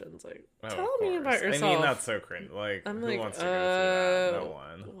annoying questions. Like, Oh, tell of me course. about yourself. I mean, that's so cringe. Like, I'm who like, wants to go through that? No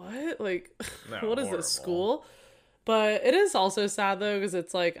one. What? Like, No, what is horrible. this, school? But it is also sad, though, because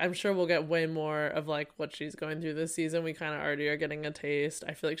it's like, I'm sure we'll get way more of, like, what she's going through this season. We kind of already are getting a taste.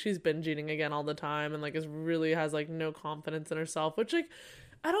 I feel like she's binge eating again all the time and, like, is really has, like, no confidence in herself, which, like,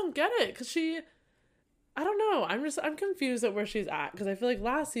 I don't get it, because I don't know. I'm confused at where she's at, because I feel like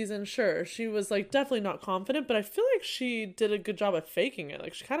last season, sure, she was, like, definitely not confident, but I feel like she did a good job at faking it.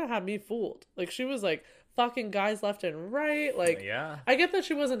 Like, she kind of had me fooled. Like, she was, like, fucking guys left and right. Like, Yeah. I get that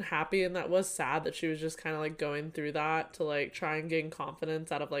she wasn't happy, and that was sad that she was just kind of, like, going through that to, like, try and gain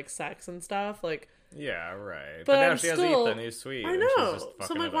confidence out of, like, sex and stuff. Like, Yeah, right. but now I'm she has still, Ethan, who's sweet. I and she's know. just So,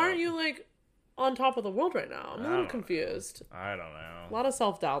 fucking I'm like, it why up. aren't you, like, on top of the world right now? I'm a little confused. I don't know. A lot of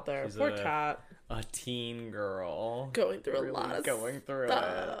self-doubt there. She's Poor Kat. A teen girl. Going through a Really lot of going through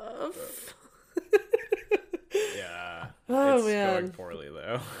stuff. it. Yeah. Oh, it's man. going poorly,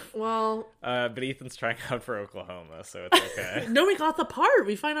 though. Well, But Ethan's trying out for Oklahoma, so it's okay. no, we got the part.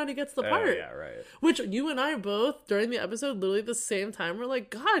 We find out he gets the Oh, part. yeah, right. Which you and I both, during the episode, literally at the same time, were like,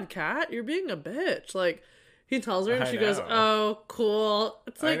 God, Kat, you're being a bitch. Like, he tells her and I she goes, know. oh, cool.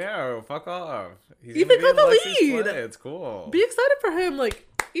 It's like, I know. Fuck off. He's Ethan gonna be got in the Lexi's lead. play. It's cool. be excited for him. Like,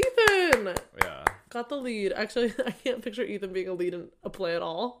 Ethan Yeah. got the lead. Actually, I can't picture Ethan being a lead in a play at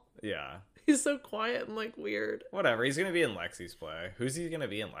all. Yeah. He's so quiet and, like, weird. Whatever. He's gonna be in Lexi's play. Who's he gonna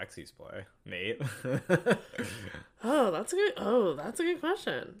be in Lexi's play? Nate. That's a good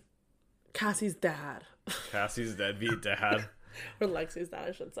question. Cassie's dad. Cassie's deadbeat dad. Or Lexi's dad,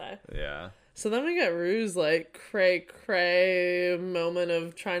 I should say. Yeah. So then we get Rue's, like, cray moment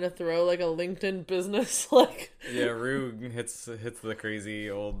of trying to throw, like, a LinkedIn business, like... Yeah, Rue hits the crazy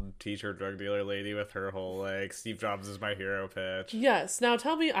old teacher drug dealer lady with her whole, like, Steve Jobs is my hero pitch. Yes. Now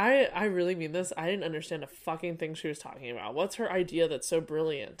tell me, I really mean this. I didn't understand a fucking thing she was talking about. What's her idea that's so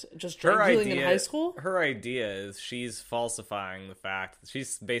brilliant? Just drug dealing in high school? Her idea is she's falsifying the fact.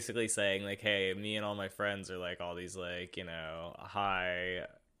 She's basically saying, like, hey, me and all my friends are, like, all these, like, you know, high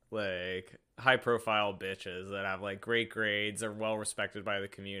profile bitches that have, like, great grades, are well respected by the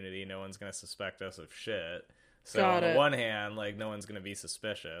community. No one's gonna suspect us of shit. So Got on it. the one hand, like, no one's gonna be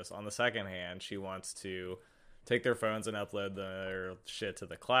suspicious. On the second hand, she wants to take their phones and upload their shit to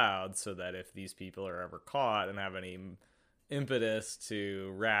the cloud so that if these people are ever caught and have any impetus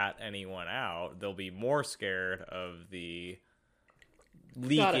to rat anyone out, they'll be more scared of the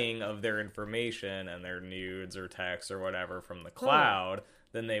leaking of their information and their nudes or texts or whatever from the cloud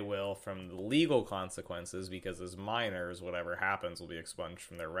than they will from the legal consequences, because as minors, whatever happens will be expunged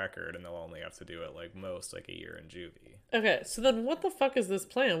from their record and they'll only have to do it like a year in juvie. Okay, so then what the fuck is this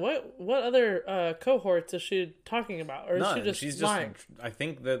plan? What other cohorts is she talking about? Or None. is she just lying? I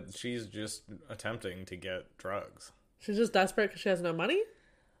think that she's just attempting to get drugs. She's just desperate because she has no money?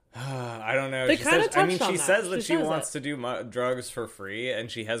 I don't know. They kind of touched on she that. says that she wants to do drugs for free, and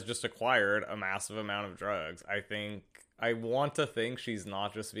she has just acquired a massive amount of drugs. I want to think she's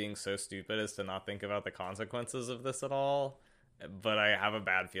not just being so stupid as to not think about the consequences of this at all. But I have a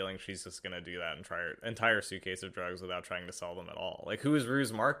bad feeling she's just going to do that and try her entire suitcase of drugs without trying to sell them at all. Like, who is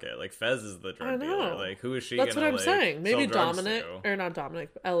Rue's Market? Like, Fez is the drug dealer. Like, who is she going to, That's what I'm saying. Maybe Dominic, or not Dominic,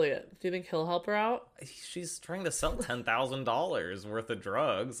 but Elliot. Do you think he'll help her out? She's trying to sell $10,000 worth of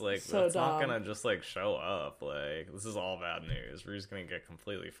drugs. Like, so that's dumb. not going to just, like, show up. Like, this is all bad news. Rue's going to get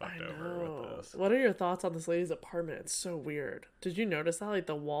completely fucked over with this. What are your thoughts on this lady's apartment? It's so weird. Did you notice that? Like,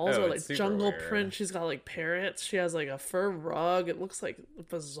 the walls are, like, jungle print. She's got, like, parrots. She has, like, a fur rug. It looks, like,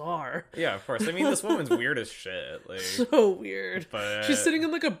 bizarre. Yeah, of course. I mean, this woman's weird as shit. Like, so weird. But she's sitting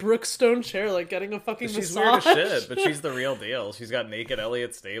in like a Brookstone chair, like getting a fucking she's massage. Weird as shit, but she's the real deal. She's got naked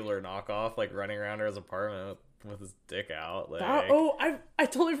Elliot Stabler knockoff, like running around her apartment with his dick out. Like, I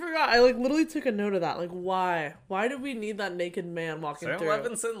totally forgot. I like literally took a note of that. Like, why? Why do we need that naked man walking Sam through?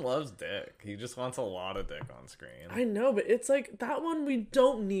 Levinson loves dick. He just wants a lot of dick on screen. I know, but it's like that one we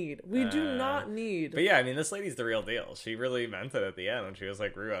don't need. We do not need. But yeah, I mean, this lady's the real deal. She really meant it at the end when she was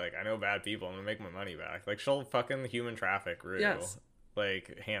like, Rue, like, I know bad people. I'm gonna make my money back. Like, she'll fucking human traffic Rue. Yes.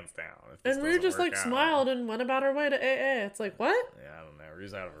 Like, hands down. And Rue just like smiled and went about her way to AA. It's like, what? Yeah, I don't know.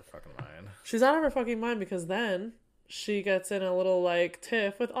 Rue's out of her fucking mind. She's out of her fucking mind because then she gets in a little like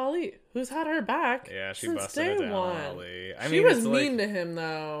tiff with Ali, who's had her back. Yeah, she since busted day it down one. on Ali. She was mean to him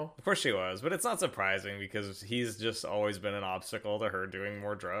though. Of course she was, but it's not surprising because he's just always been an obstacle to her doing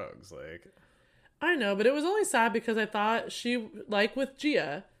more drugs. Like, I know, but it was only sad because I thought she, like with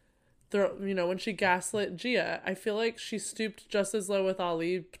Gia, when she gaslit Gia, I feel like she stooped just as low with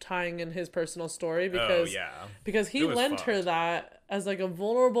Ali tying in his personal story because he lent her that as like a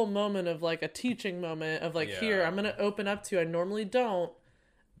vulnerable moment of like a teaching moment of like, here, I'm gonna open up to you. I normally don't.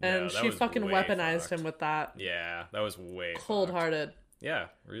 And she fucking weaponized him with that. Yeah, that was way cold-hearted. Yeah,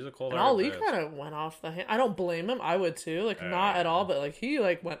 Rue's a cold-hearted. And Ali kind of went off the hand. I don't blame him. I would too. Like, not at all, but like he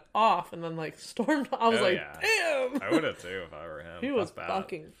like went off and then like stormed. I was damn. I would have too if I were him. He was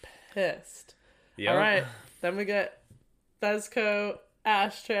fucking pissed. Yep. All right, then we get Fezco,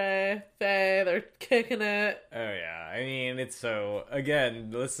 Ashtray, Faye. They're kicking it. Oh yeah, I mean it's so.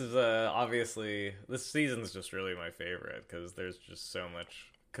 Again, this is obviously this season's just really my favorite because there's just so much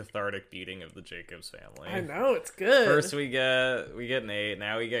cathartic beating of the Jacobs family. I know, it's good. First we get Nate.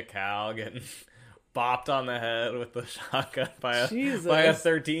 Now we get Cal getting bopped on the head with the shotgun by a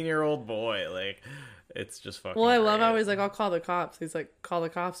 13-year-old boy. Like, it's just fucking. Well, I love how he's like, I'll call the cops. He's like, call the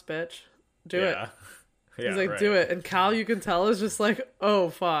cops, bitch. Do it. He's like, do it. And Cal, you can tell, is just like, oh,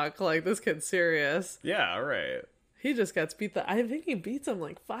 fuck. Like, this kid's serious. Yeah, right. He just gets beat. I think he beats him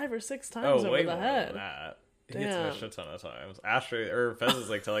like 5 or 6 times over the head. Than that. He hits him a shit ton of times. Fez is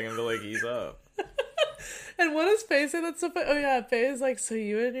like telling him to like ease up. And what does Faye say that's so funny? Oh yeah, Faye is like, so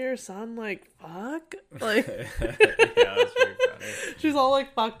you and your son like fuck? Like yeah, that's pretty funny. She's all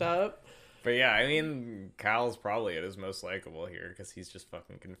like fucked up. But yeah, I mean, Cal's probably at his most likable here because he's just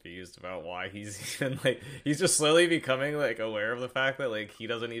fucking confused about why he's even like, he's just slowly becoming like aware of the fact that like he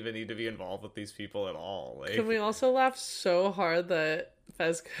doesn't even need to be involved with these people at all. Like, can we also laugh so hard that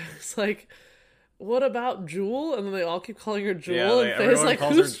Fezco's like, what about Jewel? And then they all keep calling her Jewel, and Faye's like,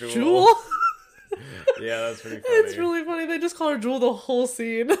 who's Jewel? Yeah, that's pretty funny. It's really funny. They just call her Jewel the whole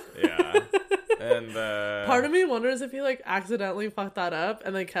scene. Yeah. And part of me wonders if he like accidentally fucked that up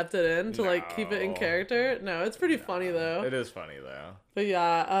and they kept it in to like keep it in character. No, it's pretty funny though. It is funny though. But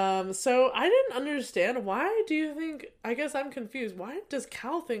yeah, so I didn't understand, why do you think, I guess I'm confused, why does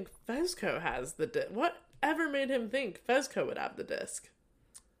Cal think Fezco has the disc? What ever made him think Fezco would have the disc?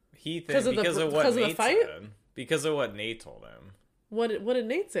 He thinks because of what Nate said. Because of what Nate told him. What did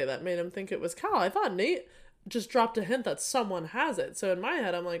Nate say that made him think it was Cal? I thought Nate just dropped a hint that someone has it. So in my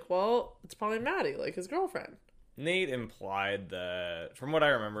head, I'm like, well, it's probably Maddie, like his girlfriend. Nate implied that, from what I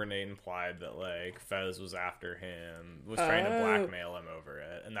remember, Nate implied that, like, Fez was after him, was trying to blackmail him over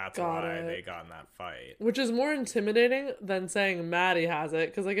it, and that's why they got in that fight. Which is more intimidating than saying Maddie has it,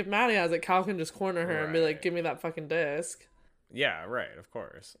 because, like, if Maddie has it, Cal can just corner her and be like, give me that fucking disc. Yeah, right, of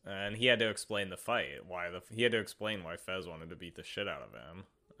course. And he had to explain the fight, he had to explain why Fez wanted to beat the shit out of him.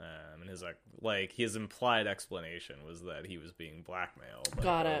 And his implied explanation was that he was being blackmailed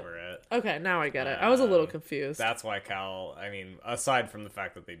over it. Okay, now I get it. I was a little confused. That's why Cal, I mean, aside from the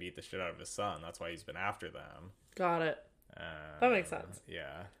fact that they beat the shit out of his son, that's why he's been after them. Got it. That makes sense.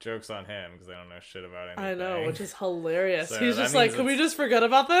 Yeah. Joke's on him, because they don't know shit about anything. I know, which is hilarious. So he's just like, can we just forget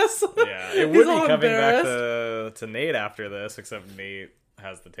about this? Yeah, it would be coming back to Nate after this, except Nate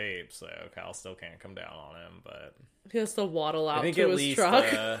has the tape, so Cal still can't come down on him, but he has to waddle out to his truck.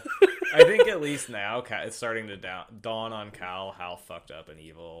 I think at least now it's starting to dawn on Cal how fucked up and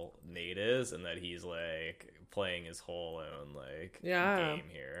evil Nate is, and that he's like playing his whole own game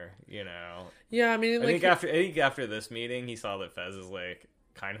here, you know. Yeah, I mean, I think after this meeting, he saw that Fez is like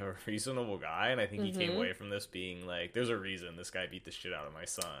kind of a reasonable guy, and I think he came away from this being like, "There's a reason this guy beat the shit out of my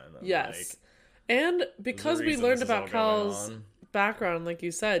son." Yes, and because we learned about Cal's background, like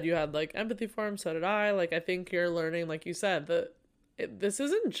you said, you had like empathy for him, so did I. Like, I think you're learning, like you said, that this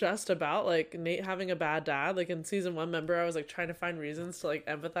isn't just about like Nate having a bad dad. Like in season 1, remember, I was like trying to find reasons to like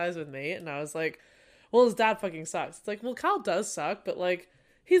empathize with Nate, and I was like, well, his dad fucking sucks. It's like, well, Cal does suck, but like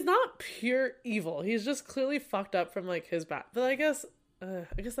he's not pure evil. He's just clearly fucked up from like his bad. But I guess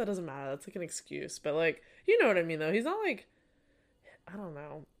that doesn't matter. That's like an excuse. But like, you know what I mean though. He's not like, I don't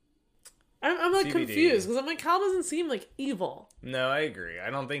know. I'm like CBD. Confused because I'm like, Cal doesn't seem like evil. No, I agree.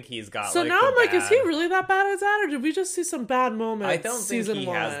 I don't think he's got. So now I'm like, is he really that bad as that, or did we just see some bad moments? I don't think he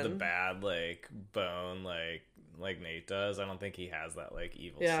has the bad like bone like Nate does. I don't think he has that like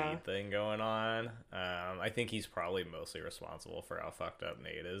evil seed thing going on. I think he's probably mostly responsible for how fucked up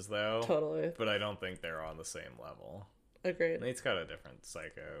Nate is, though. Totally. But I don't think they're on the same level. Agreed. Nate's got a different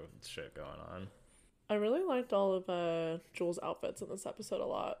psycho shit going on. I really liked all of Jules' outfits in this episode a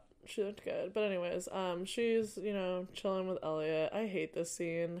lot. She looked good. But anyways, she's, you know, chilling with Elliot. I hate this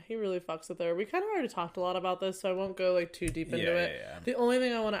scene. He really fucks with her. We kind of already talked a lot about this, so I won't go, like, too deep into it. Yeah. The only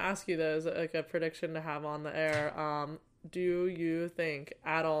thing I want to ask you, though, is, like, a prediction to have on the air. Do you think,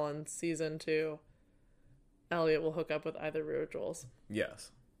 at all in season 2, Elliot will hook up with either Rue or Jules?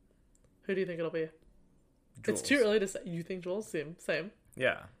 Yes. Who do you think it'll be? Jules. It's too early to say. You think Jules? Same.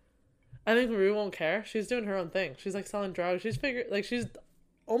 Yeah. I think Rue won't care. She's doing her own thing. She's, like, selling drugs. She's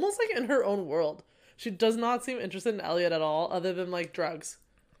almost like in her own world. She does not seem interested in Elliot at all, other than like drugs.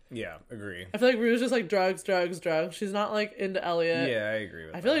 Yeah, agree. I feel like Rue's just like drugs. She's not like into Elliot. Yeah, I agree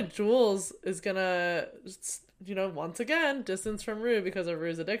with that. I feel like Jules is gonna, you know, once again, distance from Rue because of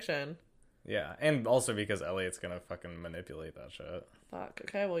Rue's addiction. Yeah, and also because Elliot's gonna fucking manipulate that shit. Fuck.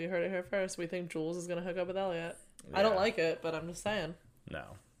 Okay, well, you heard it here first. We think Jules is gonna hook up with Elliot. Yeah. I don't like it, but I'm just saying. No.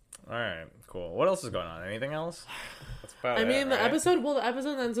 Alright, cool. What else is going on? Anything else? That's about it, the right? the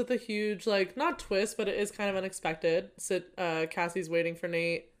episode ends with a huge, like, not twist, but it is kind of unexpected. Cassie's waiting for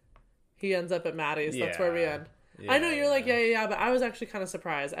Nate. He ends up at Maddie's. Yeah. That's where we end. Yeah, I know you're like, yeah, but I was actually kind of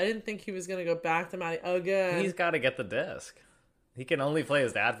surprised. I didn't think he was going to go back to Maddie again. He's got to get the disc. He can only play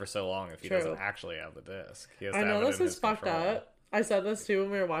his dad for so long if he doesn't actually have the disc. I know this is fucked up. I said this too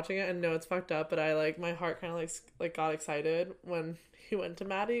when we were watching it, and no, it's fucked up, but I, like, my heart kind of, like got excited when he went to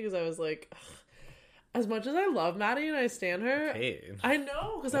Maddie, because I was like, ugh. As much as I love Maddie and I stan her, I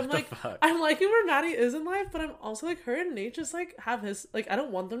know, because I'm liking where Maddie is in life, but I'm also like, her and Nate just like have his, like, I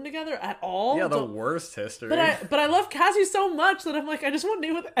don't want them together at all. Yeah, the worst history. But I love Cassie so much that I'm like, I just want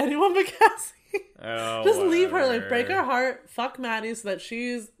Nate with anyone but Cassie. Oh, just leave her, like, break her heart, fuck Maddie so that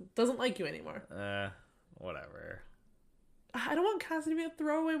she doesn't like you anymore. Whatever. I don't want Cassie to be a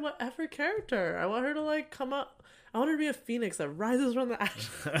throwaway whatever character. I want her to like come up. I want her to be a phoenix that rises from the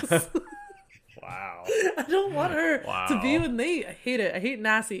ashes. Wow. I don't want her to be with Nate. I hate it. I hate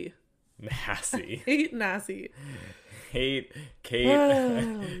Nassie. Nassie. Hate Nassie. Hate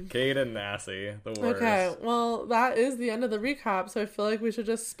Kate. Kate and Nassie. The worst. Okay, well, that is the end of the recap, so I feel like we should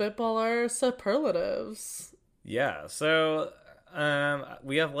just spitball our superlatives. Yeah, so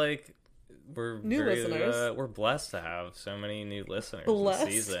we have like new listeners. We're blessed to have so many new listeners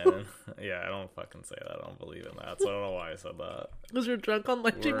this season. Yeah, I don't fucking say that. I don't believe in that. So I don't know why I said that. Because you're drunk on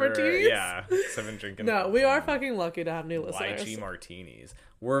lychee martinis? Yeah, because I've been drinking. No, we are fucking lucky to have new listeners. Lychee martinis.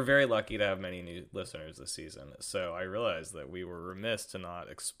 We're very lucky to have many new listeners this season. So I realized that we were remiss to not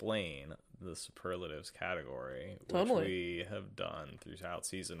explain the superlatives category, which we have done throughout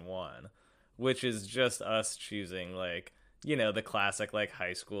season 1, which is just us choosing, like, you know, the classic, like,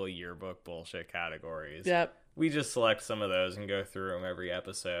 high school yearbook bullshit categories. Yep. we just select some of those and go through them every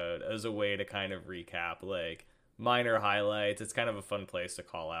episode as a way to kind of recap like minor highlights. It's kind of a fun place to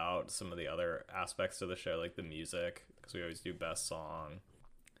call out some of the other aspects of the show, like the music, because we always do best song.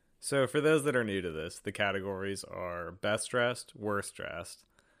 So for those that are new to this, the categories are best dressed, worst dressed,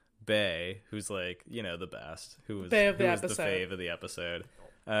 Bae, who's like, you know, the best, who was the fave of the episode.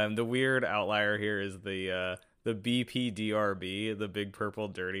 The weird outlier here is the BPDRB, the big purple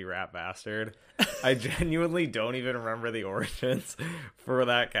dirty rat bastard. I genuinely don't even remember the origins for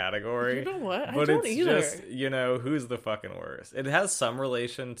that category. You know what? I but don't it's either. Just, you know, who's the fucking worst? It has some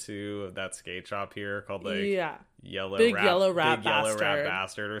relation to that skate shop here called like yellow rat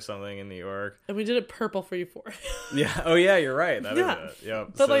bastard or something in New York. And we did it purple for Euphoria. Yeah. Oh yeah, you're right. That is it.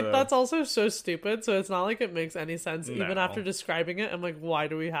 Yep. But like that's also so stupid. So it's not like it makes any sense. Even after describing it, I'm like, why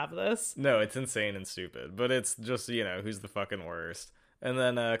do we have this? No, it's insane and stupid. But it's just, you know, who's the fucking worst. And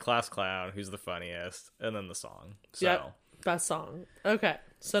then Class Clown, who's the funniest, and then the song. So yep, best song. Okay,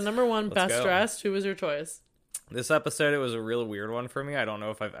 so number one, best dressed. Who was your choice? This episode, it was a real weird one for me. I don't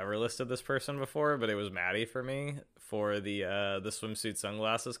know if I've ever listed this person before, but it was Maddie for me for the swimsuit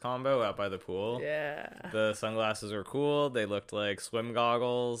sunglasses combo out by the pool. Yeah, the sunglasses were cool. They looked like swim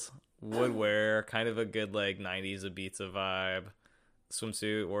goggles, would wear, kind of a good like 90s Ibiza vibe.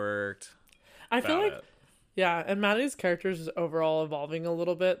 Swimsuit worked. I feel like. Yeah, and Maddie's character is overall evolving a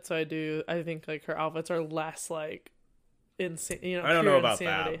little bit, so I think like her outfits are less like insane. You know, I don't know about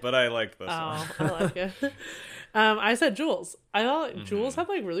insanity. that, but I like this one. I like it. I said Jules. I thought like, Jules had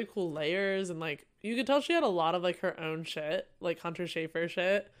like really cool layers, and like you could tell she had a lot of like her own shit, like Hunter Schafer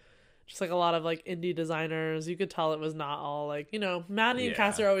shit. Just like a lot of like indie designers. You could tell it was not all like, you know, Maddie and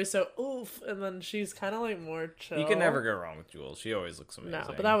Cassie are always so oof, and then she's kind of like more chill. You can never go wrong with Jules. She always looks amazing. No,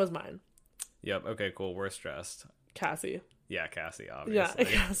 but that was mine. Yep. Okay, cool. Worst dressed. Cassie. Yeah, Cassie, obviously. Yeah,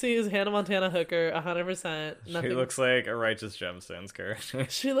 Cassie is Hannah Montana hooker, 100%. She looks like a Righteous Gemstones character.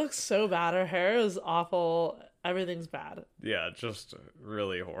 She looks so bad. Her hair is awful. Everything's bad. Yeah, just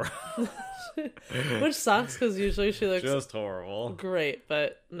really horrible. Which sucks, because usually she looks just horrible. Great,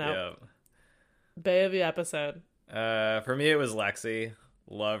 but no. Yeah. Bae of the episode. For me, it was Lexi.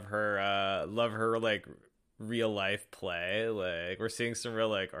 Love her, like, real life play. Like, we're seeing some real,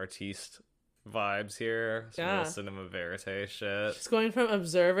 like, artiste vibes here. Some real cinema verite shit. She's going from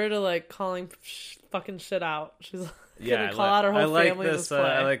observer to like calling fucking shit out. She's gonna call out her whole family.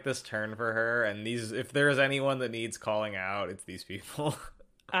 I like this turn for her. And if there's anyone that needs calling out, it's these people.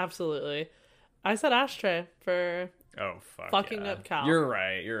 Absolutely. I said Ashtray for fucking up Cal. You're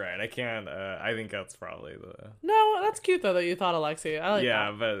right. I can't. I think that's probably the. No, that's cute though that you thought Alexi. I like that.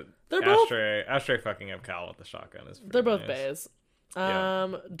 Yeah, but they're Ashtray fucking up Cal with the shotgun is. They're both bays.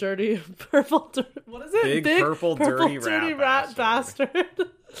 Dirty purple. What is it? Big purple dirty rat bastard.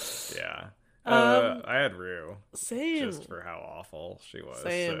 Yeah. I had Rue. Same. Just for how awful she was.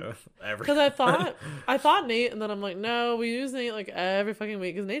 Same. So because I thought Nate, and then I'm like, no, we use Nate like every fucking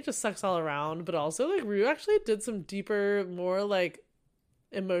week because Nate just sucks all around. But also like Rue actually did some deeper, more like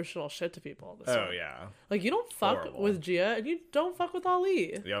emotional shit to people. Yeah. Like you don't fuck with Gia, and you don't fuck with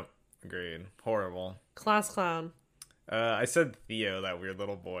Ali. Yep. Agreed. Horrible. Class clown. I said Theo, that weird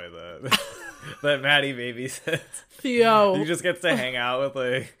little boy that Maddie babysits. Theo. He just gets to hang out with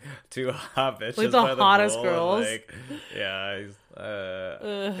like two hot bitches, like the hottest girls. He's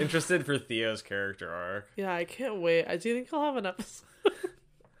interested for Theo's character arc. Yeah, I can't wait. Do you think he'll have an episode?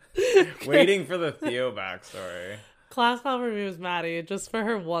 Waiting for the Theo backstory. Class clown for me was Maddie, just for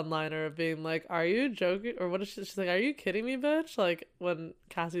her one-liner of being like, "Are you joking?" Or what is she's like, "Are you kidding me, bitch?" Like when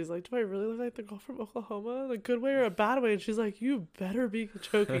Cassie's like, "Do I really look like the girl from Oklahoma, in a good way or a bad way?" And she's like, "You better be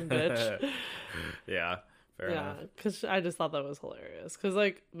joking, bitch." Yeah, fair enough. Yeah, because I just thought that was hilarious. Because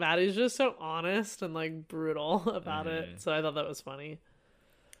like Maddie's just so honest and like brutal about it, so I thought that was funny.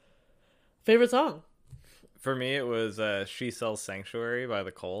 Favorite song? For me, it was "She Sells Sanctuary" by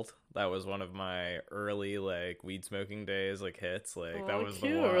The Cult. That was one of my early like weed smoking days, like hits. Like that was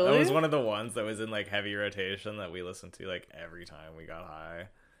cute, the one. really? That was one of the ones that was in like heavy rotation that we listened to like every time we got high.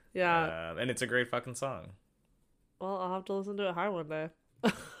 Yeah, and it's a great fucking song. Well, I'll have to listen to it high one day.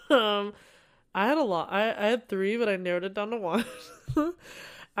 I had a lot. I had 3, but I narrowed it down to 1.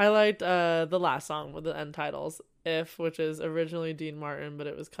 I liked the last song with the end titles, "If," which is originally Dean Martin, but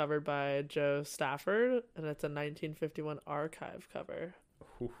it was covered by Joe Stafford, and it's a 1951 archive cover.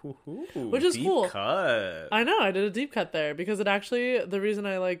 Which is deep cool. Cut. I know, I did a deep cut there because it actually, the reason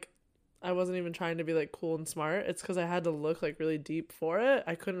I wasn't even trying to be like cool and smart, it's because I had to look like really deep for it.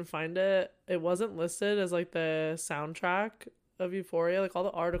 I couldn't find it. It wasn't listed as like the soundtrack of Euphoria. Like all the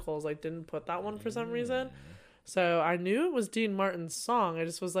articles like didn't put that one for some reason. So I knew it was Dean Martin's song. I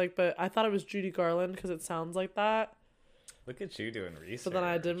just was like, but I thought it was Judy Garland because it sounds like that. Look at you doing research. But then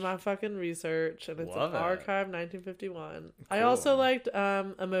I did my fucking research, and it's Love an it. archive 1951. Cool. I also liked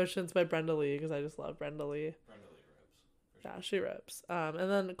Emotions by Brenda Lee because I just love Brenda Lee. Brenda Lee rips. Yeah, she rips. And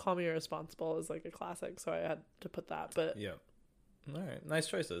then Call Me Irresponsible is like a classic, so I had to put that. But Yep. All right, nice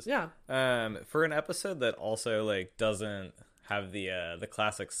choices. yeah, For an episode that also like doesn't have the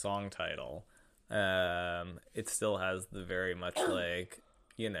classic song title, it still has the very much like,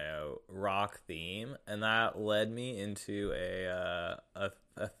 you know, rock theme, and that led me into a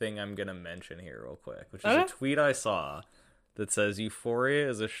thing I'm gonna mention here real quick, which is a tweet I saw that says Euphoria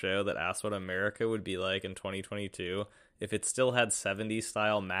is a show that asks what America would be like in 2022 if it still had 70s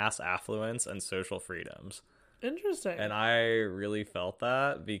style mass affluence and social freedoms. interesting. And I really felt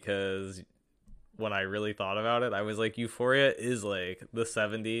that because when I really thought about it, I was like, Euphoria is like the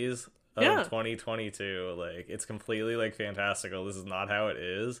 70s of 2022. Like, it's completely like fantastical. This is not how it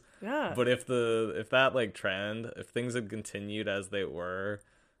is. Yeah. But if that like trend, if things had continued as they were,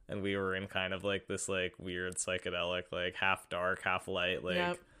 and we were in kind of like this like weird psychedelic, like half dark, half light,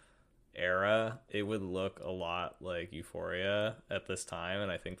 like era, it would look a lot like Euphoria at this time.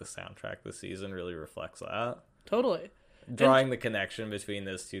 And I think the soundtrack this season really reflects that. Totally. Drawing the connection between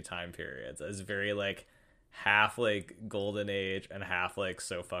those two time periods as very like half like golden age and half like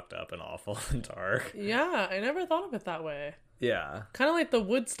so fucked up and awful and dark. Yeah, I never thought of it that way. Yeah. Kind of like the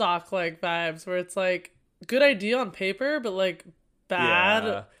Woodstock like vibes where it's like good idea on paper, but like bad.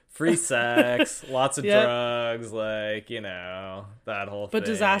 Yeah. Free sex, lots of drugs, like, you know, that whole thing. But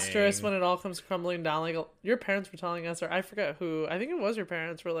disastrous when it all comes crumbling down. Like, your parents were telling us, or I forget who, I think it was your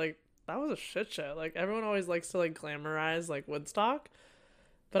parents, were like, that was a shit show. Like, everyone always likes to, like, glamorize, like, Woodstock.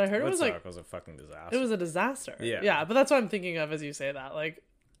 But I heard Woodstock was a fucking disaster. It was a disaster. Yeah. Yeah, but that's what I'm thinking of as you say that. Like,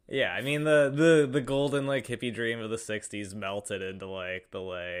 yeah, I mean, the golden, like, hippie dream of the 60s melted into, like, the,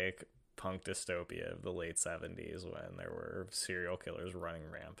 like, punk dystopia of the late 70s when there were serial killers running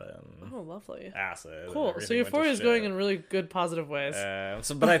rampant. Oh, lovely. Acid. Cool. So Euphoria is going in really good, positive ways.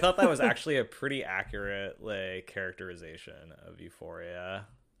 But I thought that was actually a pretty accurate, like, characterization of Euphoria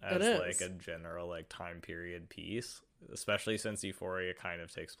as, like, a general, like, time period piece, especially since Euphoria kind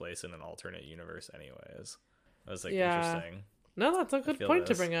of takes place in an alternate universe anyways. That was, like, interesting. No, that's a good point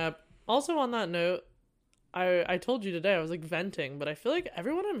to bring up. Also, on that note, I told you today I was like venting, but I feel like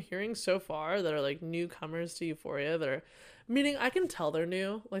everyone I'm hearing so far that are like newcomers to Euphoria that are, meaning I can tell they're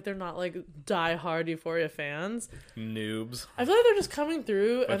new, like they're not like diehard Euphoria fans. Noobs. I feel like they're just coming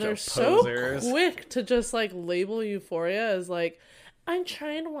through and they're so quick to just like label Euphoria as like, I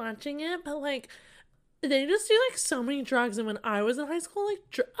tried watching it, but like they just do like so many drugs, and when I was in high school, like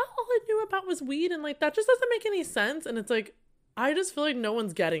all I knew about was weed, and like that just doesn't make any sense. And it's like I just feel like no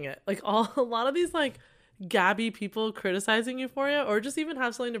one's getting it. Like a lot of these like gabby people criticizing Euphoria or just even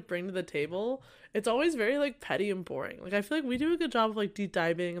have something to bring to the table, it's always very like petty and boring. Like I feel like we do a good job of like deep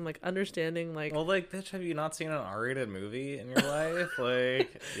diving and like understanding like, well, like, bitch, have you not seen an R-rated movie in your life?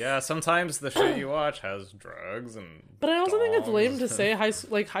 Like, yeah, sometimes the shit you watch has drugs and but I also think it's lame to say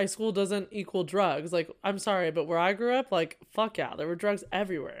high school doesn't equal drugs. Like, I'm sorry, but where I grew up, like, fuck yeah, there were drugs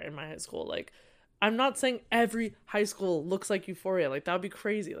everywhere in my high school. Like, I'm not saying every high school looks like Euphoria. Like, that would be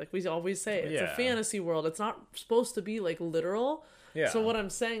crazy. Like we always say, it's a fantasy world. It's not supposed to be, like, literal. Yeah. So what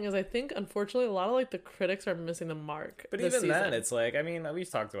I'm saying is I think, unfortunately, a lot of, like, the critics are missing the mark. But even then, it's like, I mean, we've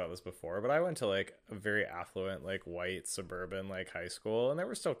talked about this before, but I went to, like, a very affluent, like, white, suburban, like, high school, and there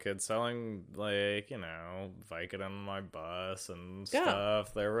were still kids selling, like, you know, Vicodin on my bus and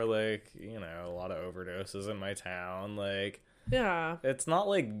stuff. There were, like, you know, a lot of overdoses in my town, like... Yeah. It's not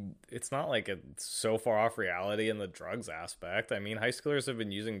like it's so far off reality in the drugs aspect. I mean, high schoolers have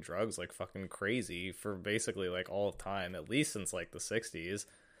been using drugs like fucking crazy for basically like all of time, at least since like the 60s.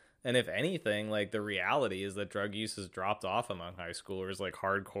 And if anything, like the reality is that drug use has dropped off among high schoolers like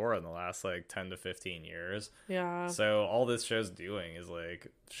hardcore in the last like 10 to 15 years. Yeah. So all this show's doing is like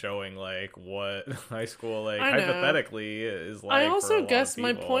showing like what high school like hypothetically is like. I also guess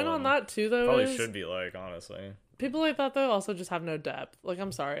my point on that too though probably should be like, honestly. People like that, though, also just have no depth. Like,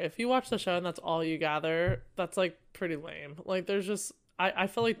 I'm sorry. If you watch the show and that's all you gather, that's, like, pretty lame. Like, there's just... I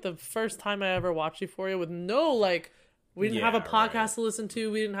feel like the first time I ever watched Euphoria with no, like... We didn't have a podcast to listen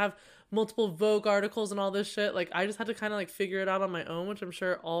to. We didn't have multiple Vogue articles and all this shit. Like, I just had to kind of, like, figure it out on my own, which I'm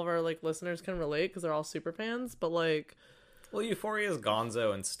sure all of our, like, listeners can relate because they're all super fans. But, like... Well, Euphoria is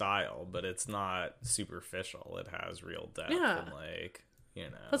gonzo in style, but it's not superficial. It has real depth and, like... You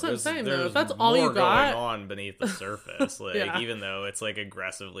know, that's what I'm saying though. If that's all you got going on beneath the surface, like even though it's like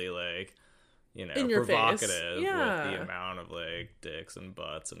aggressively like in your provocative face. with the amount of like dicks and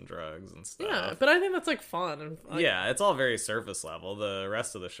butts and drugs and stuff. Yeah, but I think that's like fun. And yeah, it's all very surface level. The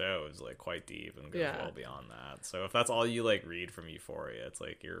rest of the show is like quite deep and goes well beyond that. So if that's all you like read from Euphoria, it's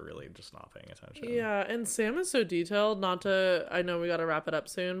like you're really just not paying attention. Yeah, and Sam is so detailed. I know we got to wrap it up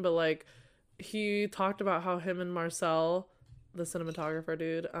soon, but like he talked about how him and Marcel, the cinematographer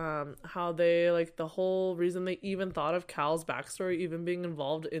dude, how they like the whole reason they even thought of Cal's backstory even being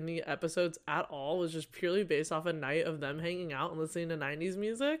involved in the episodes at all was just purely based off a night of them hanging out and listening to 90s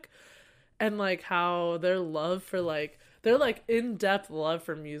music, and like how their love for like their like in-depth love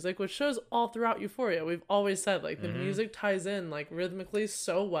for music, which shows all throughout Euphoria. We've always said like the music ties in like rhythmically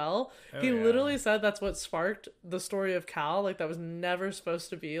so well. He literally said that's what sparked the story of Cal. Like that was never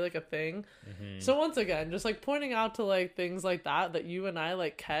supposed to be like a thing. So once again, just like pointing out to like things like that you and I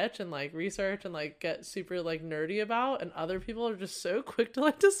like catch and like research and like get super like nerdy about, and other people are just so quick to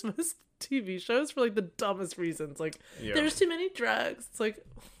like dismiss TV shows for like the dumbest reasons. Like there's too many drugs. It's like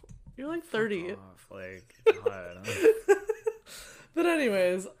you're like 30. Like, I don't know. But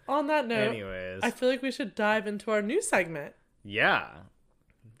anyways, on that note, I feel like we should dive into our new segment. Yeah.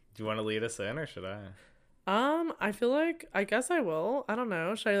 Do you want to lead us in or should I? I feel like, I guess I will. I don't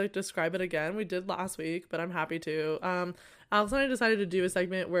know. Should I like describe it again? We did last week, but I'm happy to. Alex and I decided to do a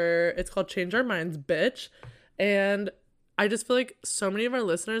segment where it's called Change Our Minds, Bitch. And I just feel like so many of our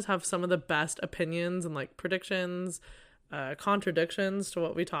listeners have some of the best opinions and like predictions, contradictions to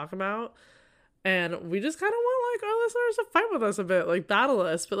what we talk about. And we just kind of want like our listeners to fight with us a bit, like battle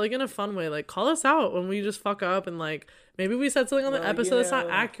us, but like in a fun way, like call us out when we just fuck up, and like maybe we said something on the episode that's not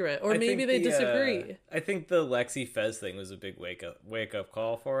accurate, or maybe they disagree. I think the Lexi Fez thing was a big wake up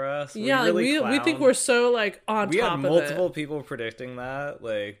call for us. Yeah, we think we're so like on top of it. We had multiple people predicting that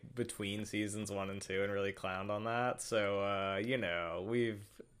like between seasons 1 and 2 and really clowned on that. So we've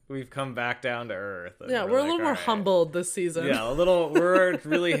come back down to earth. Yeah, we're a little more humbled this season. Yeah, a little. We're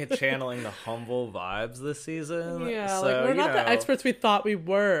really channeling the humble vibes this season. Yeah, so, like we're not the experts we thought we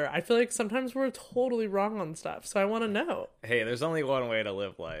were. I feel like sometimes we're totally wrong on stuff, so I want to know. Hey, there's only one way to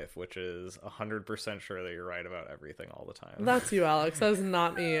live life, which is 100% sure that you're right about everything all the time. That's you, Alex. That is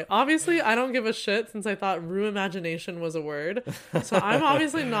not me. Obviously, I don't give a shit since I thought reimagination was a word. So I'm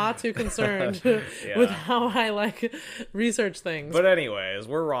obviously not too concerned with how I like research things. But anyways,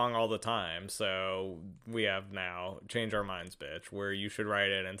 we're wrong all the time, so we have now Change Our Minds, Bitch, where you should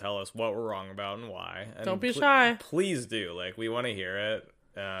write in and tell us what we're wrong about and why. And don't be shy. Please do. Like, we want to hear it.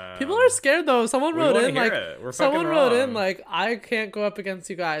 People are scared though. Someone wrote in like I can't go up against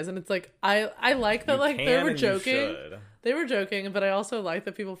you guys, and it's like I like that like they were joking. They were joking, but I also like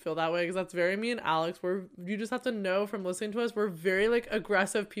that people feel that way, because that's very me and Alex. You just have to know from listening to us, we're very like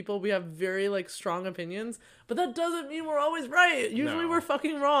aggressive people. We have very like strong opinions, but that doesn't mean we're always right. Usually we're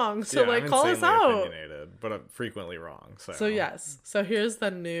fucking wrong. So like call us out. But I'm frequently wrong. So yes. So here's the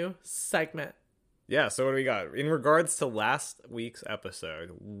new segment. Yeah, so what do we got? In regards to last week's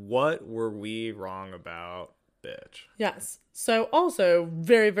episode, what were we wrong about, bitch? Yes. So also,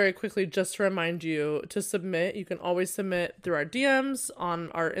 very, very quickly, just to remind you to submit, you can always submit through our DMs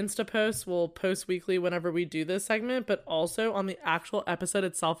on our Insta posts. We'll post weekly whenever we do this segment, but also on the actual episode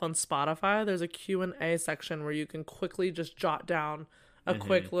itself on Spotify, there's a Q&A section where you can quickly just jot down a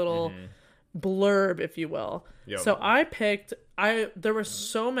quick little blurb, if you will. Yep. So there were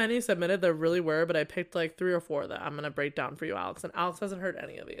so many submitted, there really were, but I picked like 3 or 4 that I'm going to break down for you, Alex, and Alex hasn't heard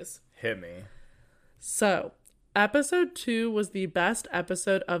any of these. Hit me. So, episode 2 was the best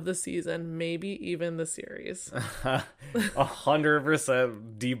episode of the season, maybe even the series.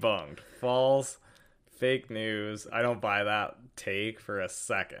 100% debunked. False. Fake news. I don't buy that take for a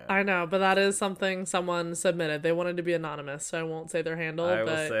second. I know, but that is something someone submitted. They wanted to be anonymous, so I won't say their handle. I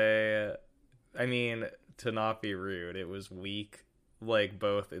will say, I mean, to not be rude, it was weak, like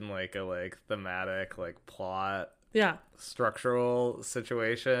both in like a like thematic like plot, structural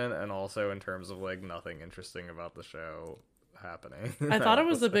situation, and also in terms of like nothing interesting about the show happening. I thought it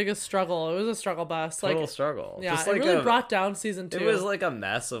was the biggest struggle. It was a struggle bus. Total struggle. Yeah, just it like really brought down season 2. It was like a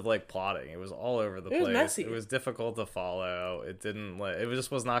mess of like plotting. It was all over the place. It was messy. It was difficult to follow. It didn't like. It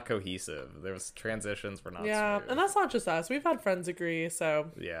just was not cohesive. There was transitions were not. Yeah, smooth. and that's not just us. We've had friends agree. So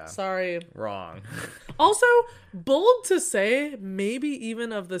yeah, sorry. Wrong. Also, bold to say, maybe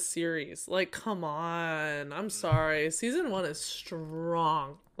even of the series. Like, come on. I'm sorry. Season 1 is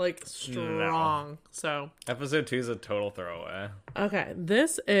strong. Like, strong. No. So episode 2 is a total throwaway. Okay,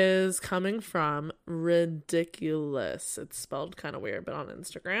 this is coming from Ridiculous. It's spelled kind of weird, but on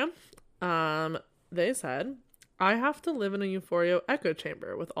Instagram. They said, I have to live in a Euphoria echo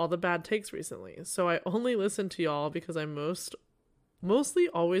chamber with all the bad takes recently, so I only listen to y'all because I most Mostly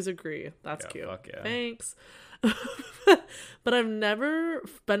always agree. That's cute. Fuck yeah. Thanks. But I've never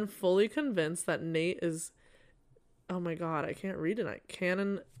been fully convinced that Nate is, oh my god, I can't read it.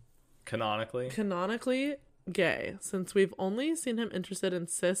 Canonically gay, since we've only seen him interested in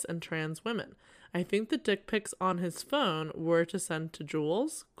cis and trans women. I think the dick pics on his phone were to send to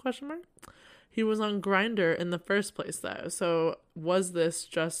Jules? ? He was on Grindr in the first place, though. So was this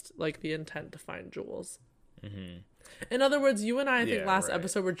just like the intent to find Jules? Mm-hmm. In other words, you and I think last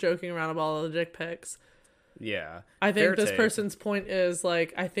episode were joking around about all the dick pics. Yeah. I think this person's point is,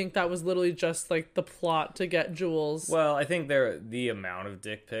 like, I think that was literally just, like, the plot to get Jules. Well, I think the amount of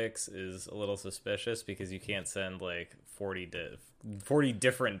dick pics is a little suspicious because you can't send, like, 40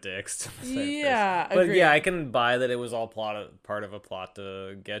 different dicks to the same person. But agreed. yeah, I can buy that it was all part of a plot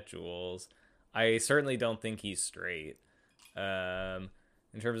to get Jules. I certainly don't think he's straight.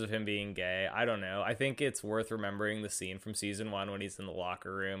 In terms of him being gay, I don't know. I think it's worth remembering the scene from season 1 when he's in the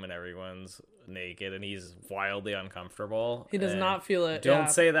locker room and everyone's naked and he's wildly uncomfortable. He does not feel it.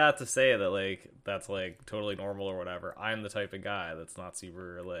 Don't say that to say that, like, that's, like, totally normal or whatever. I'm the type of guy that's not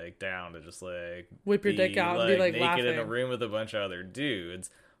super, like, down to just, like, whip your dick out and be, like, naked laughing in a room with a bunch of other dudes.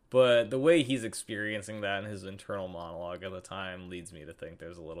 But the way he's experiencing that in his internal monologue at the time leads me to think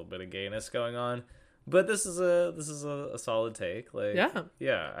there's a little bit of gayness going on. But this is a solid take. Like,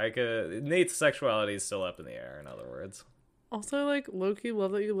 I could. Nate's sexuality is still up in the air. In other words. Also, like, low-key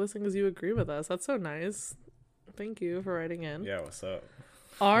love that you listen because you agree with us. That's so nice. Thank you for writing in. Yeah, what's up?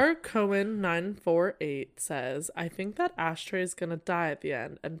 R. Cohen948 says, I think that Ashtray is gonna die at the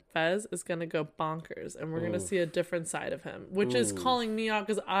end, and Fez is gonna go bonkers, and we're gonna see a different side of him, which is calling me out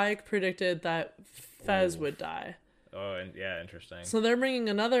because I predicted that Fez would die. Oh, and yeah, interesting. So they're bringing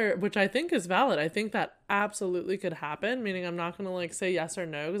another, which I think is valid. I think that absolutely could happen, meaning I'm not going to, like, say yes or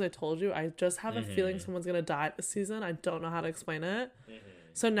no, because I told you, I just have a feeling someone's going to die this season. I don't know how to explain it.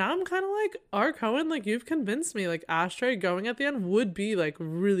 So now I'm kind of like, R. Cohen, like, you've convinced me, like, Ashtray going at the end would be, like,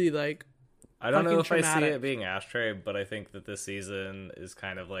 really, like, I don't know if traumatic. I see it being Ashtray, but I think that this season is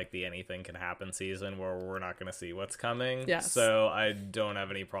kind of like the anything can happen season where we're not going to see what's coming. Yes. So I don't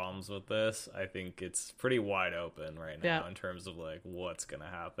have any problems with this. I think it's pretty wide open right now in terms of, like, what's going to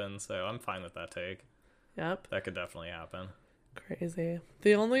happen. So I'm fine with that take. Yep. That could definitely happen. Crazy.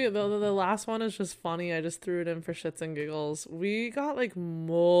 The last one is just funny. I just threw it in for shits and giggles. We got, like,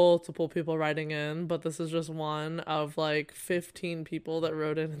 multiple people writing in, but this is just one of, like, 15 people that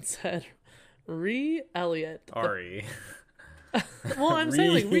wrote in and said... Elliot. Ari. Well, I'm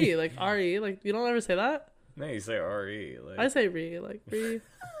saying, like, like, Ari. Like, you don't ever say that? No, you say Ari. Like... I say like,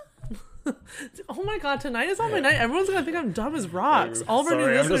 Oh my god, tonight is not my night. Everyone's gonna think I'm dumb as rocks. All of our new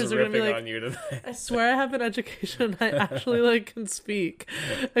listeners are gonna be like, on you I swear I have an education. I actually, like, can speak.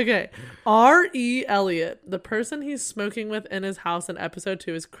 Okay. R.E. Elliot, the person he's smoking with in his house in episode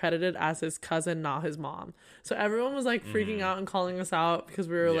 2 is credited as his cousin, not his mom. So everyone was, like, freaking out and calling us out because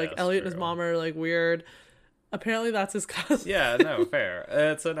we were like, Elliot and his mom are, like, weird. Apparently that's his cousin. Yeah, no, fair.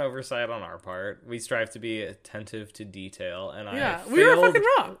 It's an oversight on our part. We strive to be attentive to detail, and we were fucking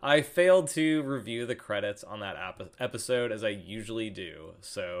wrong. I failed to review the credits on that episode as I usually do.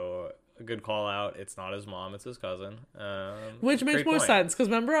 So, a good call out. It's not his mom, it's his cousin. Which makes more sense, because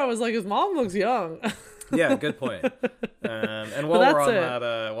remember I was like, his mom looks young. Yeah, good point. And while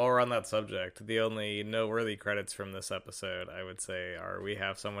we're on that subject, the only noteworthy credits from this episode, I would say, are we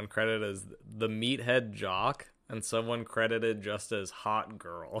have someone credited as the meathead jock and someone credited just as hot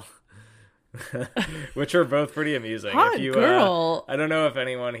girl. Which are both pretty amusing. Hot girl. I don't know if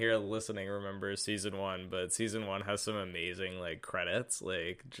anyone here listening remembers season 1, but season 1 has some amazing, like, credits,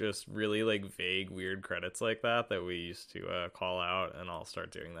 like, just really, like, vague, weird credits like that we used to call out, and I'll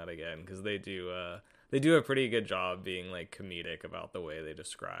start doing that again because they do a pretty good job being, like, comedic about the way they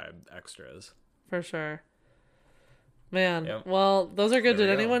describe extras. For sure. Man, well, those are good. Did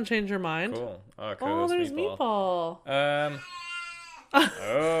anyone change your mind? Cool. Oh, there's Meatball.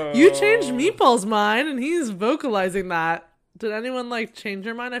 Oh. You changed Meatball's mind, and he's vocalizing that. Did anyone, like, change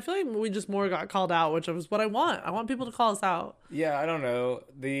your mind? I feel like we just more got called out, which is what I want. I want people to call us out. Yeah, I don't know.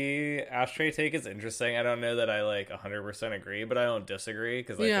 The Ashtray take is interesting. I don't know that I, like, 100% agree, but I don't disagree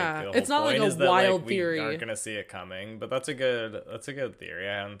because I think the whole it's not point like is a that, wild like, theory. We aren't gonna see it coming. But that's a good theory.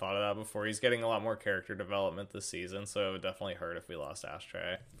 I hadn't thought of that before. He's getting a lot more character development this season, so it would definitely hurt if we lost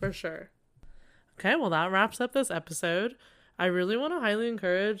Ashtray. For sure. Okay, well, that wraps up this episode. I really want to highly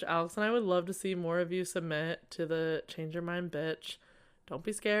encourage Alex, and I would love to see more of you submit to the Change Your Mind Bitch. Don't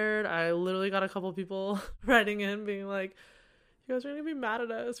be scared. I literally got a couple people writing in being like, you guys are going to be mad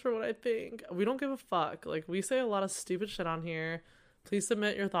at us for what I think. We don't give a fuck. Like, we say a lot of stupid shit on here. Please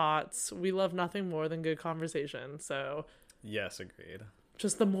submit your thoughts. We love nothing more than good conversation. So Yes, agreed.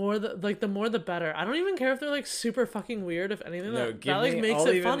 Just the more the better. I don't even care if they're like super fucking weird. If anything, that like makes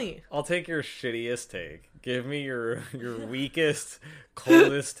it funny. I'll take your shittiest take. Give me your weakest,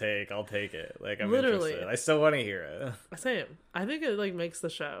 coldest take. I'll take it. Like, I'm literally interested. I still want to hear it. Same. I think it like makes the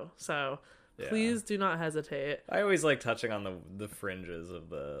show. So please do not hesitate. I always like touching on the fringes of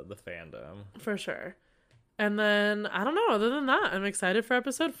the fandom. For sure. And then, I don't know, other than that, I'm excited for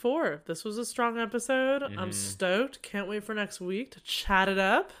episode 4. This was a strong episode. I'm stoked. Can't wait for next week to chat it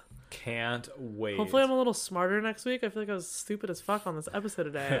up. Can't wait. Hopefully I'm a little smarter next week. I feel like I was stupid as fuck on this episode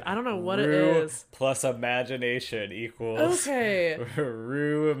today. I don't know what it is. Plus imagination equals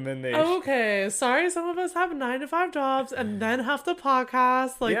rumination. Okay. Sorry, some of us have 9-to-5 jobs and then have to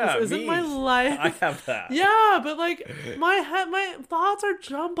podcast. Like, this isn't my life. I have that. Yeah, but like my thoughts are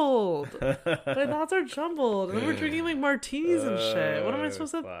jumbled. My thoughts are jumbled. And then we're drinking like martinis and shit. What am I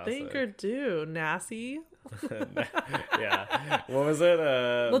supposed to think or do? Nasty? Yeah. What was it?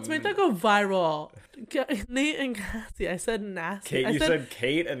 Let's make that go viral. Nate and Cassie. I said nasty. You said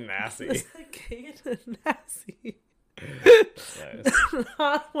Kate and Nassie. I said Kate and Nassie. Nice.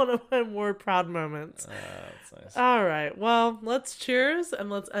 Not one of my more proud moments. That's nice. All right. Well, let's cheers and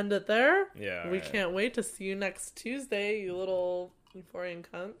let's end it there. Yeah. We can't wait to see you next Tuesday, you little euphorian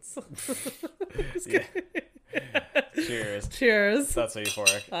cunts. Yeah. Cheers. Cheers. That's so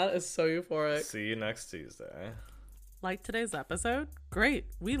euphoric. That is so euphoric. See you next Tuesday. Like today's episode? Great.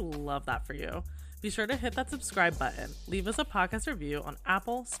 We love that for you. Be sure to hit that subscribe button. Leave us a podcast review on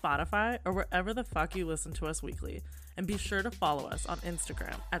Apple, Spotify, or wherever the fuck you listen to us weekly. And be sure to follow us on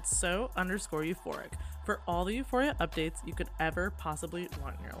Instagram at @so_euphoric for all the Euphoria updates you could ever possibly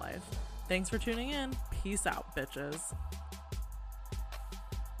want in your life. Thanks for tuning in. Peace out, bitches.